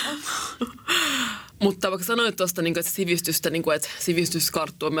 Nimenomaan. Mutta vaikka sanoit tuosta, että sivistystä, että sivistys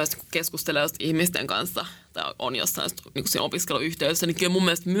karttuu myös keskustelee ihmisten kanssa tai on jossain siinä opiskeluyhteydessä, niin kyllä mun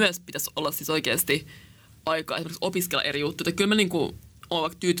mielestä myös pitäisi olla siis oikeasti aikaa esimerkiksi opiskella eri juttuja. Kyllä mä olen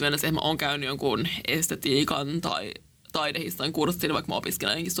vaikka tyytyväinen siihen, että mä oon käynyt jonkun estetiikan tai taidehistorian kurssin, vaikka mä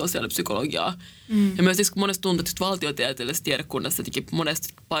opiskelen jotenkin sosiaalipsykologiaa. Ja myös kun monesti tuntuu, että valtiotieteellisessä tiedekunnassa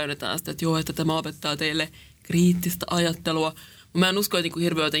monesti painotetaan sitä, että joo, että tämä opettaa teille kriittistä ajattelua. Mä en usko, että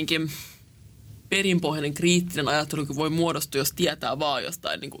hirveän jotenkin perinpohjainen kriittinen ajattelu voi muodostua, jos tietää vaan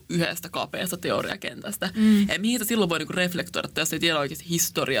jostain yhdestä kapeasta teoriakentästä. Ja mihin sitä silloin voi reflektoida, jos ei tiedä oikeasti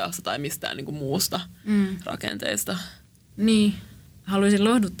historiasta tai mistään muusta rakenteesta. Niin. Haluaisin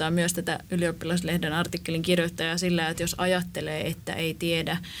lohduttaa myös tätä Ylioppilaslehden artikkelin kirjoittajaa sillä, että jos ajattelee, että ei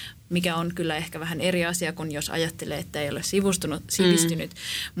tiedä, mikä on kyllä ehkä vähän eri asia kuin jos ajattelee, että ei ole sivistynyt.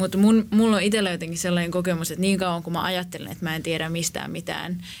 Mutta mulla on itsellä jotenkin sellainen kokemus, että niin kauan kun mä ajattelen, että mä en tiedä mistään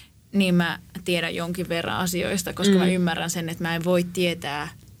mitään, niin mä tiedän jonkin verran asioista, koska mä ymmärrän sen, että mä en voi tietää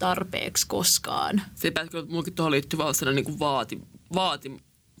tarpeeksi koskaan. Sepä, että mullakin tuohon liittyy vaan sellainen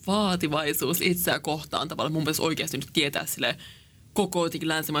vaativaisuus itseä kohtaan tavallaan. Mun pitäisi oikeasti nyt tietää silleen koko jotenkin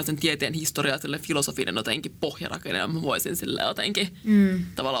länsimaisen tieteen historiaa, silleen filosofinen jotenkin pohjarakenne, ja mä voisin silleen jotenkin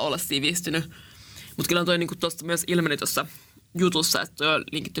tavallaan olla sivistynyt. Mutta kyllä toi tuosta myös ilmeni tuossa jutussa, että toi on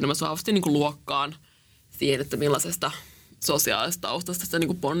linkittynyt myös vahvasti luokkaan siihen, että millaisesta sosiaalista taustasta sitä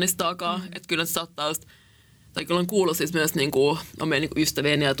ponnistaakaan. Että kyllä se saattaa just, tai kyllä on kuullut siis myös omien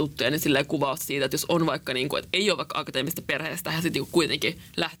ystävieni ja tuttujen silleen kuvaus siitä, että jos on vaikka, että ei ole vaikka akateemista perheestä, ja sitten kuitenkin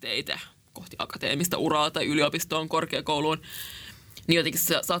lähtee itse kohti akateemista uraa tai yliopistoon, korkeakouluun, niin jotenkin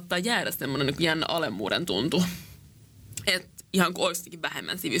se saattaa jäädä semmoinen jännä alemmuuden tuntu. Että ihan kuin olisikin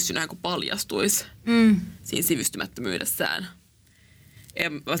vähemmän sivistynyt, kuin paljastuisi siinä sivistymättömyydessään. Ja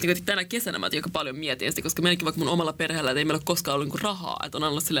tänä kesänä mä aika paljon mietin sitä, koska meilläkin vaikka mun omalla perheellä, että ei meillä ole koskaan ollut rahaa. Että on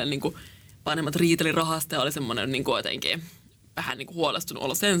ollut silleen vanhemmat riiteli rahasta ja oli semmoinen jotenkin vähän niin kuin huolestunut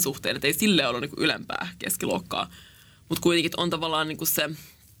olla sen suhteen, että ei silleen ollut niin kuin ylempää keskiluokkaa. Mutta kuitenkin on tavallaan niin kuin se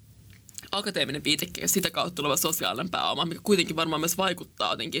akateeminen viitekehys ja sitä kautta tuleva sosiaalinen pääoma, mikä kuitenkin varmaan myös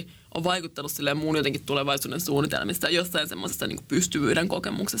vaikuttaa jotenkin, on vaikuttanut silleen muun jotenkin tulevaisuuden suunnitelmista ja jossain semmoisessa niin kuin pystyvyyden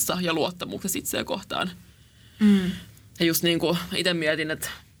kokemuksessa ja luottamuksessa itseä kohtaan. Ja just niin kuin itse mietin, että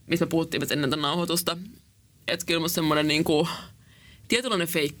mistä me puhuttiin ennen tätä nauhoitusta, että kyllä musta semmoinen niin kuin tietynlainen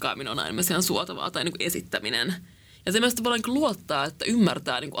feikkaaminen on aina myös ihan suotavaa tai niin kuin esittäminen. Ja se myös tavallaan niin luottaa, että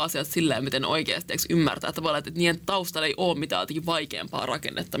ymmärtää niin kuin asiat silleen, miten oikeasti ymmärtää. Tavallaan, että niiden taustalla ei ole mitään jotenkin vaikeampaa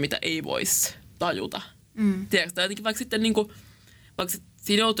rakennetta, mitä ei voisi tajuta. Tiedätkö? Tai jotenkin vaikka sitten niin kuin, vaikka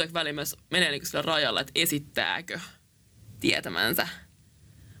siinä joutuu väliin myös menee niin sillä rajalla, että esittääkö tietämänsä.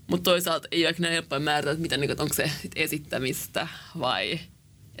 Mutta toisaalta ei ole näin helppoa määritellä, että, miten, että onko se esittämistä vai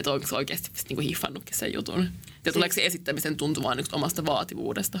että onko se oikeasti niin kuin hiffannutkin sen jutun. Ja tuleeko se esittämisen tuntumaan niin omasta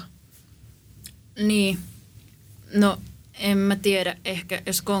vaativuudesta? Niin. No, en mä tiedä. Ehkä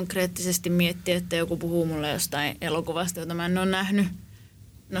jos konkreettisesti miettii, että joku puhuu mulle jostain elokuvasta, jota mä en ole nähnyt.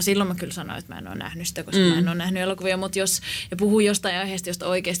 No silloin mä kyllä sanoin, että mä en ole nähnyt sitä, koska mä en ole nähnyt elokuvia. Mutta jos puhuu jostain aiheesta, josta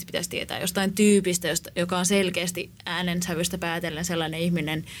oikeasti pitäisi tietää, jostain tyypistä, joka on selkeästi äänensävystä päätellen sellainen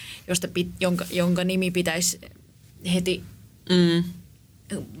ihminen, jonka nimi pitäisi heti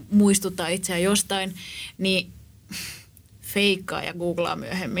muistuttaa itseään jostain, niin feikkaa ja googlaa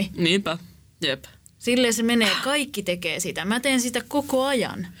myöhemmin. Niinpä, jep. Silleen se menee, kaikki tekee sitä. Mä teen sitä koko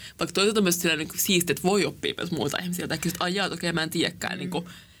ajan. Vaikka toisaalta myös sillä niin siistiä, että voi oppia myös muilta ihmisiltä. Että ajaa, että okei, mä en tiedäkään niin kuin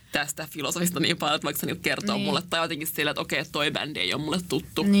tästä filosofista niin paljon, että vaikka se niin kertoo mulle. Tai jotenkin sillä, että okei, toi bändi ei ole mulle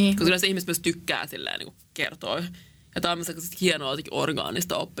tuttu. Niin. Koska yleensä ihmiset myös tykkää silleen niin kertoo. Ja tämä on myös hienoa jotenkin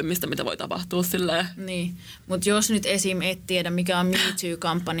orgaanista oppimista, mitä voi tapahtua silleen. Niin, mutta jos nyt esim. Et tiedä, mikä on Me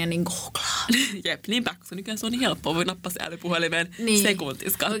Too-kampanja, niin googlaa. Jep, niinpä, koska nykyään se on niin helppoa. Voi nappaa se älypuhelimeen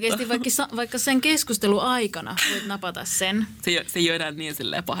sekuntissa katsoa. Oikeasti vaikka sen keskustelun aikana voit napata sen. Se ei ole enää niin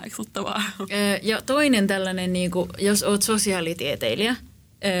silleen paheksuttavaa. Ja toinen tällainen, niin kuin, jos oot sosiaalitieteilijä,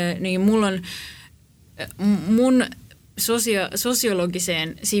 niin mulla on mun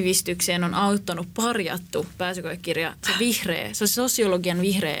sosiologiseen sivistykseen on auttanut parjattu pääsykoekirja, se sosiologian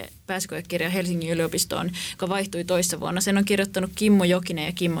vihreä pääsykoekirja Helsingin yliopistoon, joka vaihtui toissa vuonna. Sen on kirjoittanut Kimmo Jokinen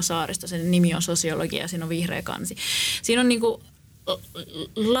ja Kimmo Saaristo. Sen nimi on sosiologia ja siinä on vihreä kansi. Siinä on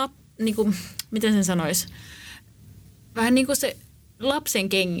miten sen sanoisi, vähän niin kuin se lapsen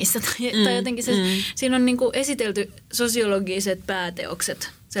kengissä tai jotenkin siinä on niin kuin esitelty sosiologiset pääteokset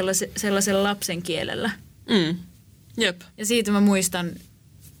sellaisella lapsen kielellä. Jep. Ja siitä mä muistan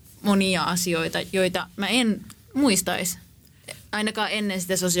monia asioita, joita mä en muistaisi. Ainakaan ennen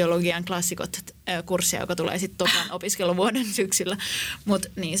sitä sosiologian klassikot-kurssia, joka tulee sitten tokan opiskeluvuoden syksyllä. Mutta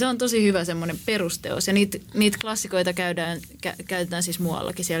niin, se on tosi hyvä semmoinen perusteos. Ja niitä klassikoita käytetään siis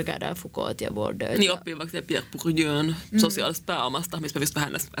muuallakin. Siellä käydään Foucault ja Bourdieu. Niin oppii vaikka Pierre Bourdieu'n sosiaalisesta pääomasta, mistä me just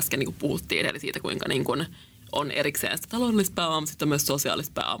vähän äsken niin puhuttiin. Eli siitä, kuinka niin kuin on erikseen sitä taloudellista pääomaa, sitten myös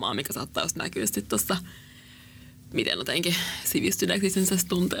sosiaalista pääomaa, mikä saattaa just näkyä sitten tuossa miten jotenkin sivistyneeksi itsensä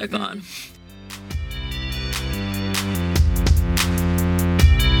tunteekaan.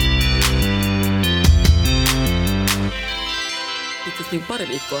 Itse asiassa niin pari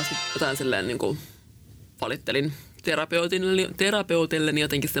viikkoa sitten jotain silleen niin kuin valittelin terapeutilleni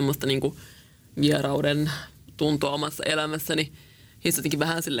jotenkin semmoista niin kuin vierauden tuntua omassa elämässäni. Ja jotenkin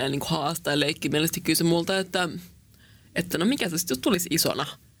vähän silleen niin kuin haastaa ja leikkimielisesti kysyi multa, että no mikä se sitten tulisi isona?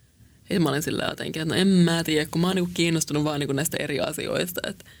 Ja mä olin sillä jotenkin, että no en mä tiedä, kun mä oon niinku kiinnostunut vaan niinku näistä eri asioista.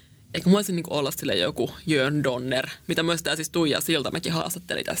 Että eikö mä voisin niinku olla sille joku Jörn Donner, mitä myös tää siis Tuija Siltamäki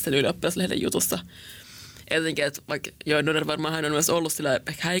haastatteli tässä ylioppilaslehden jutussa. Jotenkin, että vaikka Jörn Donner varmaan hän on myös ollut sillä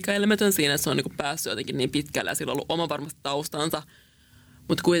ehkä häikäilemätön siinä, että se on niinku päässyt jotenkin niin pitkälle ja sillä on ollut oma varmasti taustansa.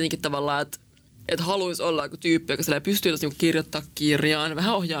 Mutta kuitenkin tavallaan, että haluaisi olla joku tyyppi, joka pystyy niinku kirjoittaa kirjaan,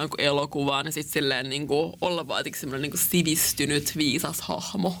 vähän ohjaa joku elokuvaan ja sitten silleen niinku olla vaan semmoinen niinku sivistynyt, viisas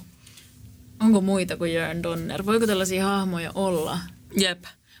hahmo. Onko muita kuin Jörn Donner? Voiko tällaisia hahmoja olla? Jep.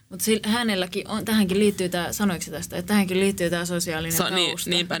 Mutta hänelläkin tähänkin liittyy tämä, sanoiko se tästä, että tähänkin liittyy tämä sosiaalinen tausta.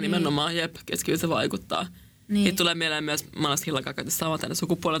 Niinpä nimenomaan, jep, kyllä se vaikuttaa. Niin. Sitten tulee mieleen myös, mä olen Hillan kanssa sama tänne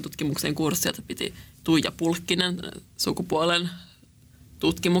sukupuolen tutkimuksen kurssi, että piti Tuija Pulkkinen, sukupuolen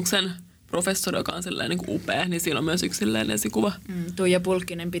tutkimuksen professori, joka on sellainen niin upea, niin siinä on myös yksi sellainen esikuva. Tuija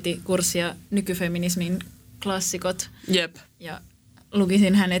Pulkkinen piti kurssia nykyfeminismin klassikot. Jep. Ja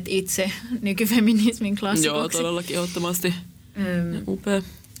lukisin hänet itse nykyfeminismin klassikoksi. Joo, todellakin ehdottomasti. Upea.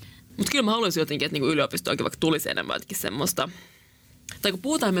 Mutta kyllä mä haluaisin jotenkin, että niinku yliopistoonkin vaikka tulisi enemmän jotenkin semmoista. Tai kun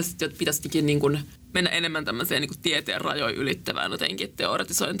puhutaan myös, että pitäisikin niinku mennä enemmän tämmöiseen niinku tieteen rajoja ylittävään jotenkin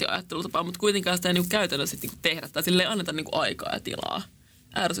teoretisointiajattelutapaan, mutta kuitenkaan sitä ei niinku käytännössä niinku tehdä tai sille ei anneta niinku aikaa ja tilaa.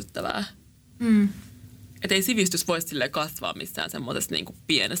 Ärsyttävää. että ei sivistys voi silleen kasvaa missään semmoisessa niinku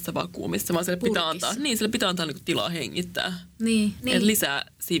pienessä vakuumissa, vaan sille pitää antaa niinku tilaa hengittää. Niin. Et lisää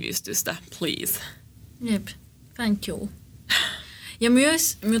sivistystä, please. Jep, thank you. Ja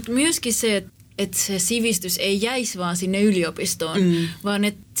myöskin se, että se sivistys ei jäisi vaan sinne yliopistoon, vaan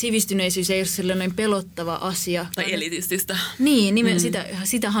että sivistyneisyys ei ole sellainen pelottava asia. Tai elitististä. Niin,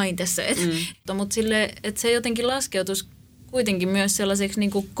 sitä hain tässä. Mutta että se jotenkin laskeutuisi kuitenkin myös sellaiseksi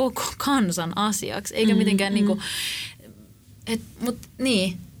niin kuin koko kansan asiaksi, eikä mitenkään niin kuin, mutta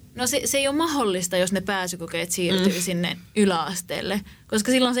niin. No se ei ole mahdollista, jos ne pääsykokeet siirtyy sinne yläasteelle,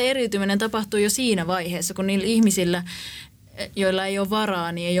 koska silloin se eriytyminen tapahtuu jo siinä vaiheessa, kun niillä ihmisillä, joilla ei ole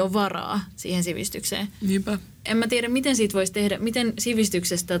varaa, niin ei ole varaa siihen sivistykseen. Niinpä. En mä tiedä, miten siitä voisi tehdä, miten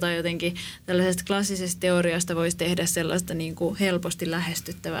sivistyksestä tai jotenkin tällaisesta klassisesta teoriasta voisi tehdä sellaista niin kuin helposti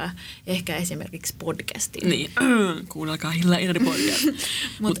lähestyttävää, ehkä esimerkiksi podcastia. Niin, kuunnelkaa Hilla Inari podcast.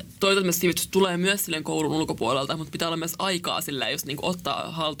 Mutta toisaalta myös sivistys tulee myös silleen koulun ulkopuolelta, mutta pitää olla myös aikaa silleen, jos niinku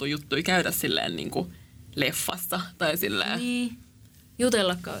ottaa haltuun juttuja, käydä silleen niinku leffassa tai silleen. Niin.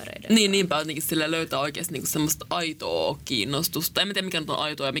 Jutella kavereiden. Niinpä jotenkin sille löytää oikeasti niinku semmoista aitoa kiinnostusta. En tiedä, mikä nyt on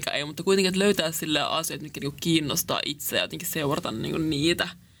aitoa ja mikä ei, mutta kuitenkin, että löytää sille asioita, mitkä niinku kiinnostaa itseä ja jotenkin seurata niinku niitä.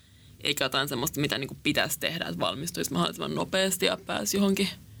 Eikä jotain semmoista, mitä niinku pitäisi tehdä, että valmistuisi mahdollisimman nopeasti ja pääsi johonkin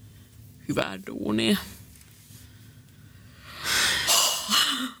hyvään duuniin.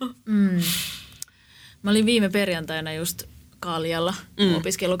 Mä olin viime perjantaina just Kaljalla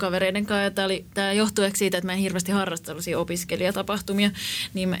opiskelukavereiden kanssa. Ja tämä johtuu ehkä siitä, että mä en hirveästi harrasta tällaisia opiskelijatapahtumia.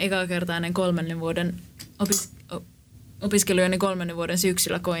 Niin mä ekaa kertaa ennen 3. vuoden opiskelijoiden 3. vuoden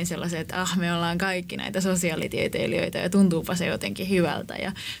syksyllä koin sellaisen, että me ollaan kaikki näitä sosiaalitieteilijöitä ja tuntuupa se jotenkin hyvältä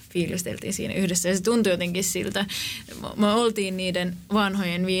ja fiilisteltiin siinä yhdessä. Ja se tuntui jotenkin siltä. Me oltiin niiden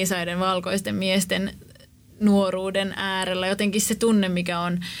vanhojen viisaiden valkoisten miesten nuoruuden äärellä. Jotenkin se tunne, mikä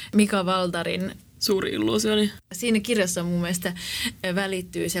on Mika Waltarin suuri illuusioni. Siinä kirjassa mun mielestä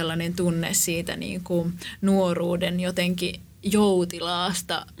välittyy sellainen tunne siitä niin kuin nuoruuden jotenkin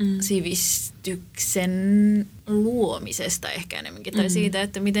joutilaasta sivistyksen luomisesta ehkä enemmänkin. Tai siitä,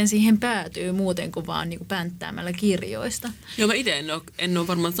 että miten siihen päätyy muuten kuin vaan niin kuin pänttäämällä kirjoista. Joo, mä itse en ole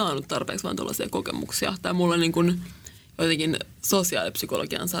varmaan saanut tarpeeksi vaan tuollaisia kokemuksia. Tai mulla niin kuin jotenkin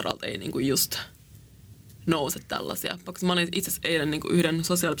sosiaalipsykologian saralta ei niin kuin just nouse tällaisia. Vaikka mä olin itse asiassa eilen niin kuin yhden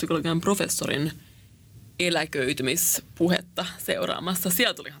sosiaalipsykologian professorin eläköitymispuhetta seuraamassa.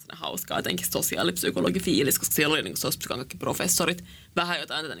 Siellä tuli ihan sellainen hauskaa jotenkin sosiaalipsykologifiilis, koska siellä oli niin kuin sosiaalipsykologian kaikki professorit. Vähän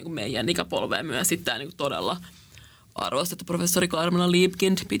jotain tätä niin kuin meidän ikäpolvea myös. Sitten tämä niin kuin todella arvostettu professori Karmela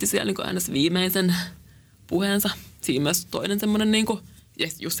Liebkind piti siellä niin kuin aina viimeisen puheensa. Siinä myös toinen semmoinen niin kuin,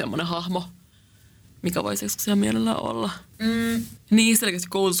 just semmoinen hahmo, mikä voisi joskus siellä mielellä olla. Niin, selkeästi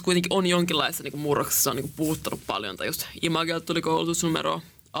koulutus kuitenkin on jonkinlaisessa niin kuin murroksessa, on niin kuin puhuttanut paljon. Tai just Imagelta tuli koulutusnumero,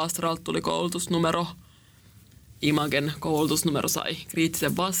 Astralta tuli koulutusnumero. Imagen koulutusnumero sai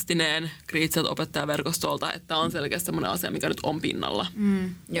kriittisen vastineen kriittiseltä opettajaverkostolta, että on selkeästi sellainen asia, mikä nyt on pinnalla.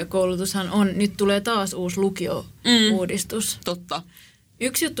 Ja koulutushan on, nyt tulee taas uusi lukio-uudistus. Totta.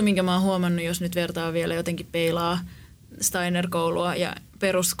 Yksi juttu, minkä mä oon huomannut, jos nyt vertaa vielä jotenkin peilaa Steiner-koulua ja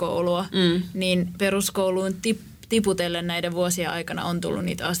peruskoulua, niin peruskouluun tiputellen näiden vuosien aikana on tullut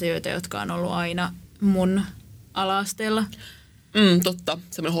niitä asioita, jotka on ollut aina mun ala-asteella. Totta,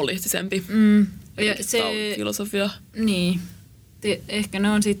 semmoinen holistisempi. Ja se filosofia. Niin. Ehkä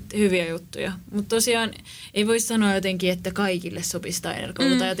ne on sitten hyviä juttuja. Mutta tosiaan ei voi sanoa jotenkin, että kaikille sopisi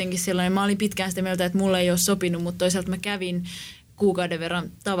Steiner-koulu. Tai jotenkin sellainen, mä olin pitkään sitä mieltä, että mulle ei ole sopinut, mutta toisaalta mä kävin kuukauden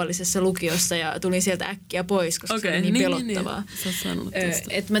verran tavallisessa lukiossa ja tulin sieltä äkkiä pois, koska se oli niin pelottavaa.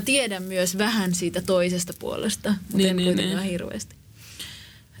 Että mä tiedän myös vähän siitä toisesta puolesta, mutta en kuitenkaan hirveästi.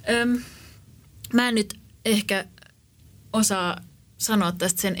 Mä en nyt ehkä osaa sanoa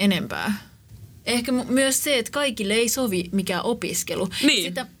tästä sen enempää. Ehkä myös se, että kaikille ei sovi mikään opiskelu.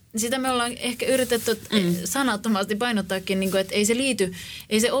 Niin. Sitä me ollaan ehkä yritetty sanattomasti painottaakin, niin kuin, että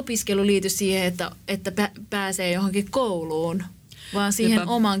ei se opiskelu liity siihen, että pääsee johonkin kouluun, vaan siihen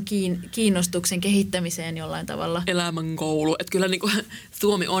oman kiinnostuksen kehittämiseen jollain tavalla. Elämän koulu. Että kyllä niin kuin,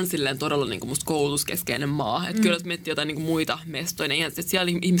 Suomi on silleen todella niin kuin musta koulutuskeskeinen maa. Että kyllä jos miettii jotain niin kuin muita mestoja, niin että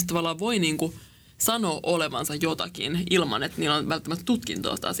siellä ihmiset tavallaan voi niin kuin sanoa olevansa jotakin ilman, että niillä on välttämättä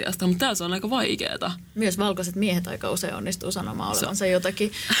tutkintoa asiasta, mutta täällä se on aika vaikeaa. Myös valkoiset miehet aika usein onnistuu sanomaan olevansa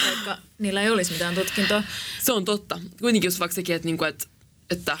jotakin, vaikka niillä ei olisi mitään tutkintoa. Se on totta. Kuitenkin just vaikka sekin,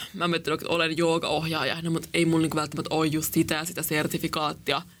 että mä miettinyt, että olen joogaohjaaja, mutta ei mulla niinku välttämättä ole just sitä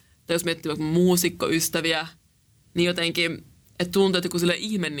sertifikaattia. Tai jos miettii vaikka muusikkoystäviä, niin jotenkin, että tuntuu, että kun sille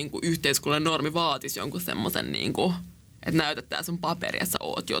ihme niinku yhteiskunnan normi vaatisi jonkun semmoisen, niinku, että näytät tää sun paperi, että sä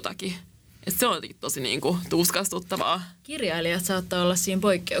oot jotakin. Et se on jotenkin tosi niinku tuskastuttavaa. Kirjailijat saattaa olla siinä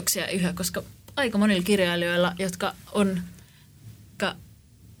poikkeuksia yhä, koska aika monilla kirjailijoilla, jotka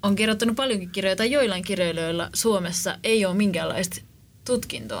on kirjoittanut paljonkin kirjoja, tai joillain kirjailijoilla Suomessa ei ole minkäänlaista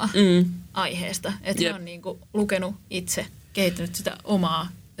tutkintoa aiheesta. Että ne on niinku lukenut itse, kehittänyt sitä omaa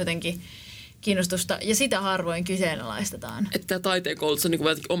jotenkin kiinnostusta, ja sitä harvoin kyseenalaistetaan. Että tämä taiteen koulutus on niinku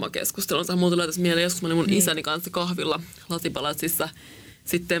jotenkin oma keskustelunsa. Mulla tuli tässä mieleen, joskus mä olin mun isäni kanssa kahvilla Latipalatsissa.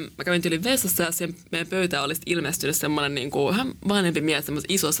 Sitten mä kävin yli vessassa ja siihen meidän pöytään olisi ilmestynyt semmoinen niinku vanhempi mies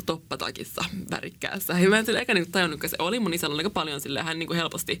semmoisessa isossa toppatakissa värikkäässä. Ja mä en eka niinku tajunnut, että se oli mun isällä aika paljon silleen, hän niinku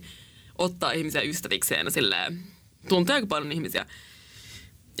helposti ottaa ihmisiä ystävikseen ja silleen tuntee aika paljon ihmisiä.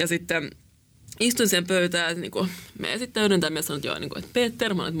 Ja sitten istuin siihen pöytään ja niinku, me esittäydyn tämän mies sanoi, että joo, niinku, että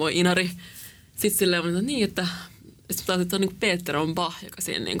Peter, mä olen, että moi Inari. Sitten silleen mä olin, niin, että se on niinku Peter on Bach, joka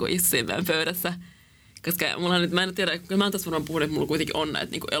siinä niinku istui meidän pöydässä. Koska mulla on nyt, mä en tiedä, kun mä oon tässä varmaan puhunut, että mulla kuitenkin on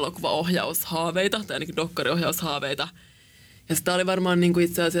näitä niinku elokuvaohjaushaaveita, tai ainakin dokkariohjaushaaveita. Ja sitä oli varmaan niinku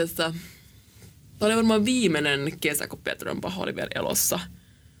itse asiassa, tämä oli varmaan viimeinen kesä, kun Peter on Bach oli vielä elossa.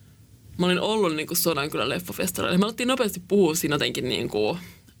 Mä olin ollut niinku Sodankylän leffafestareilla. Me alettiin nopeasti puhua siinä jotenkin niinku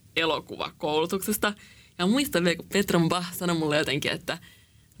elokuvakoulutuksesta. Ja muistan vielä, kun Peter on Bach sanoi mulle jotenkin, että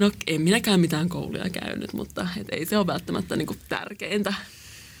no en minäkään mitään kouluja käynyt, mutta ei se ole välttämättä niinku tärkeintä.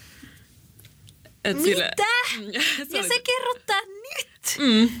 Mitä? Ja se kerrottaa nyt?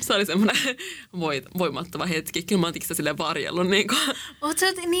 Se oli semmoinen voimattava hetki. Kyllä mä oon sitä silleen varjellut. Oot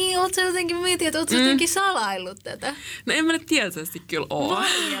sä jotenkin mietin, että oot sä jotenkin salaillut tätä? No en mä nyt tietoisesti kyllä oo.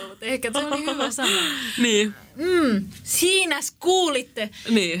 Varjellut, ehkä se oli hyvä sana. Niin. Siinäs kuulitte.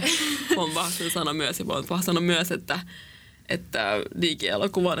 Niin, voin vaan sen sanoa myös. Ja voin vaan sanoa myös, että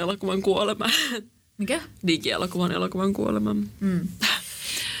digielokuvan elokuvan kuolema. Mikä? Digielokuvan elokuvan kuolema.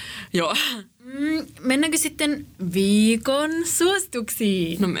 Joo. Mennäänkö sitten viikon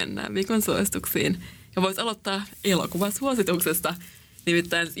suosituksiin? No mennään viikon suosituksiin. Ja vois aloittaa elokuvasuosituksesta.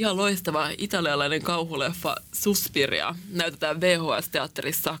 Nimittäin ihan loistava italialainen kauhuleffa Suspiria näytetään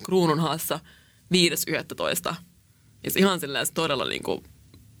VHS-teatterissa Kruununhaassa 5.11. Ja se ihan silleen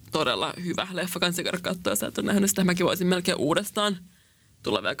todella hyvä leffa. Kansi käydä katsoa, jos et ole nähnyt sitä. Mäkin voisin melkein uudestaan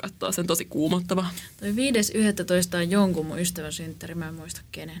tulla vielä katsoa. Sen tosi kuumottava. Toi 5.11. on jonkun mun ystävän synttäri. Mä en muista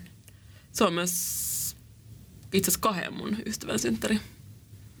kenen. Se on myös itse asiassa 2 mun ystävän synttäri.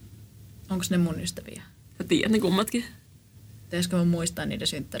 Onko ne mun ystäviä? Sä tiedät ne kummatkin. Pitäisikö mä muistaa niiden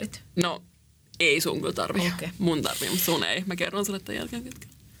synttärit? No, ei sun kyllä tarvii. Okay. Mun tarvii, mutta sun ei. Mä kerron sulle tämän jälkeen ketkä.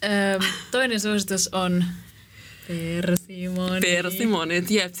 Toinen suositus on persimonit.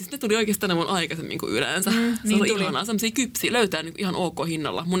 Persimonit, jep. Siis ne tuli oikeastaan mun aikaisemmin kuin yleensä. Se niin oli tuli. ihanaa. Sellaisia kypsiä löytää niin ihan ok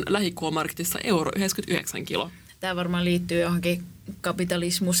hinnalla. Mun lähikuomarketissa €1,99 kilo. Tämä varmaan liittyy johonkin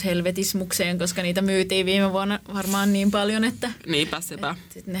kapitalismus-helvetismukseen, koska niitä myytiin viime vuonna varmaan niin paljon, että Niinpä sepä.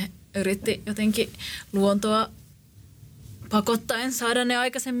 sitten ne yritti jotenkin luontoa pakottaen saada ne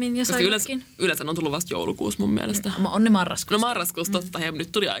aikaisemmin ja saivatkin. Yleensä on tullut vasta joulukuussa mun mielestä. On ne marraskuussa. No marraskuussa totta, ja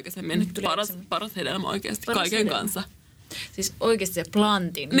nyt tuli aikaisemmin. Nyt tuli paras hedelmä oikeasti Paras kaiken hedelmä. kanssa. Siis oikeasti se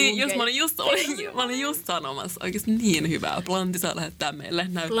plantin. Niin, just mä olin just sanomassa. Oikeasti niin hyvää. Plantti saa lähettää meille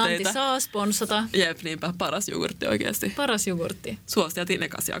näytteitä. Plantti saa sponsata. Jep, niinpä. Paras jogurtti oikeasti. Paras jogurtti. Suositeltiin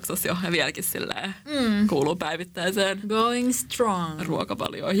ekas jaksossa jo ja vieläkin silleen kuuluu päivittäiseen Going strong.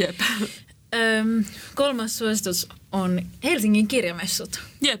 ruokavalioon. Jep. Kolmas suositus on Helsingin kirjamessut.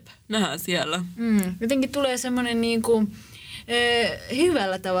 Jep, nähdään siellä. Jotenkin tulee semmoinen niinku,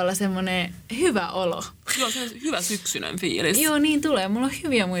 hyvällä tavalla semmoinen hyvä olo. Kyllä on se hyvä syksyinen fiilis. Joo, niin tulee. Mulla on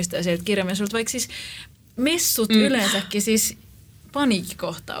hyviä muistoja sieltä kirjamessulta, vaikka siis messut yleensäkin siis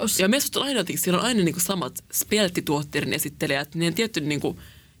paniikkikohtaus. Ja messut on aina jotenkin, siellä on aina niinku samat spelttituotteiden esittelijät, niin tietty niinku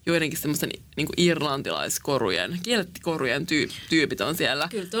joidenkin semmoisen niinku irlantilaiskorujen, kielettikorujen tyypit on siellä.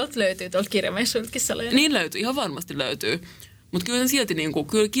 Kyllä tuolta löytyy, tuolta kirjamessuiltakin sellainen. Niin löytyy, ihan varmasti löytyy. Mutta kyllä silti niinku,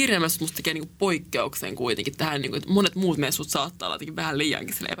 kyllä kirjamessut musta tekee niinku poikkeuksen kuitenkin tähän, niinku, että monet muut messut saattaa olla jotenkin vähän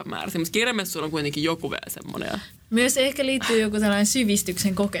liiankin epämääräisiä, mutta kirjamessuilla on kuitenkin joku vielä semmoinen. Myös ehkä liittyy joku tällainen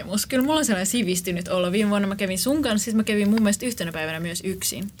sivistyksen kokemus. Kyllä mulla on sellainen sivistynyt olla. Viime vuonna mä kävin sun kanssa, siis mä kävin mun mielestä yhtenä päivänä myös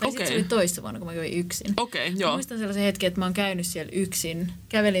yksin. Tai sitten se oli toissa vuonna, kun mä kävin yksin. Okei, joo. Mä muistan sellaisen hetken, että mä oon käynyt siellä yksin.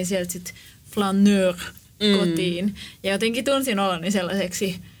 Kävelin sieltä sitten flaneur kotiin. Ja jotenkin tunsin oloni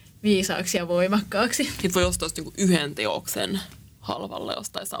sellaiseksi viisaaksi ja voimakkaaksi. Sitten voi ostaa niinku yhden teoksen halvalle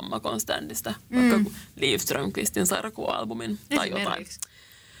jostain Sammakon standista, vaikka Liv Strömqvistin sairakuva-albumin tai jotain.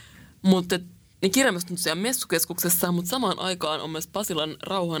 Mutta niin kirjamessut on tosiaan messukeskuksessa, mutta samaan aikaan on myös Pasilan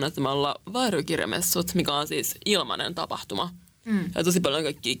rauhanasemalla Vaarykirjamessut, mikä on siis ilmainen tapahtuma. Ja tosi paljon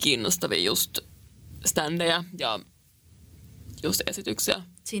kaikkia kiinnostavia just standeja ja just esityksiä.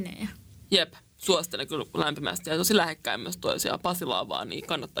 Sinejä. Jep, suosittelen kyllä lämpimästi ja tosi lähekkäin myös toisiaan. Pasila on vaan, niin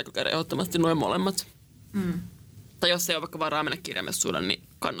kannattaa käydä ehdottomasti noin molemmat. Tai jos ei ole vaikka varaa mennä kirjamessuille, niin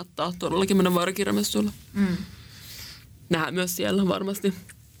kannattaa todellakin mennä vaarakirjamessuille. Nähdään myös siellä varmasti.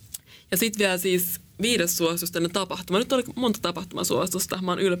 Ja sitten vielä siis 5. suositus tänne tapahtuma. Nyt oli monta tapahtumasuositusta.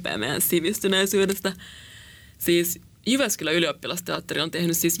 Mä oon ylpeä meidän sivistyneisyydestä. Siis Jyväskylän ylioppilasteatteri on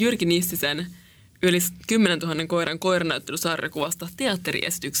tehnyt siis Jyrki Nissisen yli 10 000 koiran koiranäyttelysarjakuvasta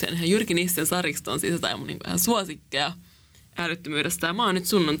teatteriesityksen. Ja Jyrki Nissen sarjikset on siis jotain mun niin vähän suosikkeja älyttömyydestä. Ja mä oon nyt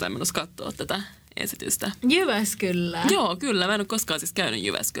sunnuntain menossa katsoa tätä esitystä. Jyväskylä? Joo, kyllä. Mä en ole koskaan siis käynyt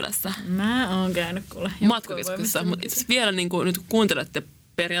Jyväskylässä. Mä oon käynyt kuule. Matkakeskuksessa. Mutta itse vielä niin kuin, nyt kun kuuntelette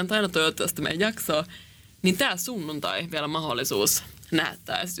perjantaina toivottavasti meidän jaksoa, niin tää sunnuntai vielä mahdollisuus nähdä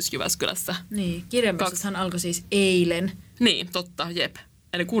tää esitys Jyväskylässä. Niin, kirjamessuthan alkoi siis eilen. Niin, totta, jep.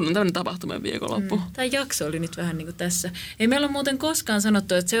 Eli kunnon tämmöinen tapahtumien viikonloppu. Tämä jakso oli nyt vähän niin kuin tässä. Ei meillä ole muuten koskaan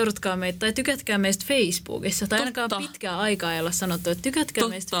sanottu, että seuratkaa meitä tai tykätkää meistä Facebookissa. Tai ainakaan pitkää aikaa ei olla sanottu, että tykätkää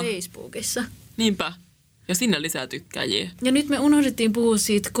meistä Facebookissa. Niinpä. Ja sinne lisää tykkääjiä. Ja nyt me unohdettiin puhua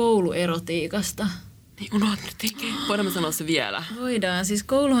siitä kouluerotiikasta. Niin unohdettiinkin. Voidaan me sanoa se vielä? Voidaan. Siis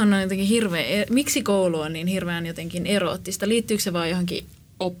kouluhan on jotenkin miksi koulu on niin hirveän jotenkin eroottista? Liittyykö se vaan johonkin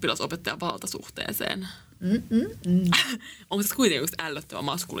oppilasopettajan valtasuhteeseen? Onko se kuitenkin ällöttävä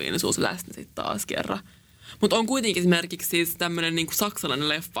maskuliinisuus läsnä sitten taas kerran? Mutta on kuitenkin esimerkiksi siis tämmöinen niinku saksalainen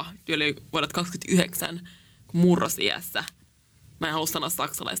leffa, yli vuodet 29, murrosiässä. Mä en halua sanoa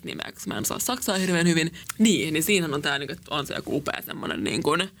saksalaista nimeä, koska mä en osaa saksaa hirveän hyvin. Niin siinähän on tää, että on se joku upea semmoinen niin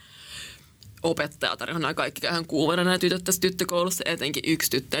kuin opettaja tarjoaa nämä kaikki ihan kuumana nämä tytöt tässä tyttökoulussa, etenkin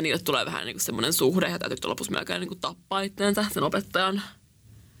yksi tyttö, ja niille tulee vähän niin kuin semmoinen suhde, ja tämä tyttö lopussa melkein niin kuin tappaa itteensä sen opettajan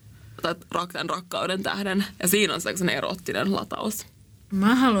tai rakkauden tähden. Ja siinä on sellainen eroottinen lataus.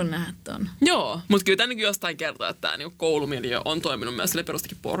 Mä haluan nähdä ton. Joo, mutta kyllä tämä niin jostain kertoo, että tämä niin koulumiljöö on toiminut myös sille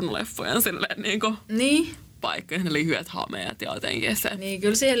perustakin pornoleffojen silleen niin paikka, ne lyhyet hameet ja jotenkin se. Niin,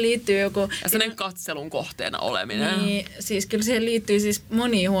 kyllä siihen liittyy joku... Ja sellainen katselun kohteena oleminen. Niin, siis kyllä siihen liittyy siis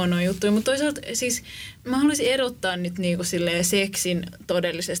monia huonoja juttuja, mutta toisaalta siis mä haluaisin erottaa nyt niinku silleen seksin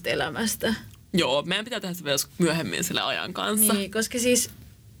todellisesta elämästä. Joo, meidän pitää tehdä se vielä myöhemmin sille ajan kanssa. Niin, koska siis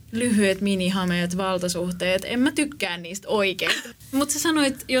lyhyet minihameet, valtasuhteet, en mä tykkää niistä oikein. Mutta sä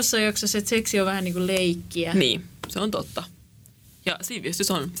sanoit jossain jaksossa, että seksi on vähän niinku leikkiä. Niin, se on totta. Ja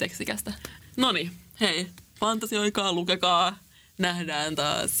sivistys on seksikästä. Noniin, hei. Fantasioikaa, lukekaa. Nähdään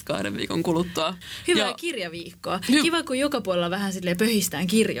taas 2 viikon kuluttua. Hyvää kirjaviikkoa. Kiva, kun joka puolella vähän silleen pöhistään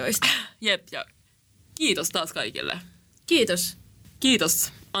kirjoista. Jep, ja kiitos taas kaikille. Kiitos.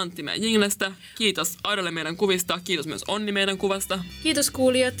 Kiitos Antti meidän jinglestä. Kiitos Aidolle meidän kuvista. Kiitos myös Onni meidän kuvasta. Kiitos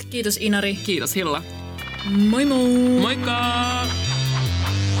kuulijat. Kiitos Inari. Kiitos Hilla. Moi moi. Moikka!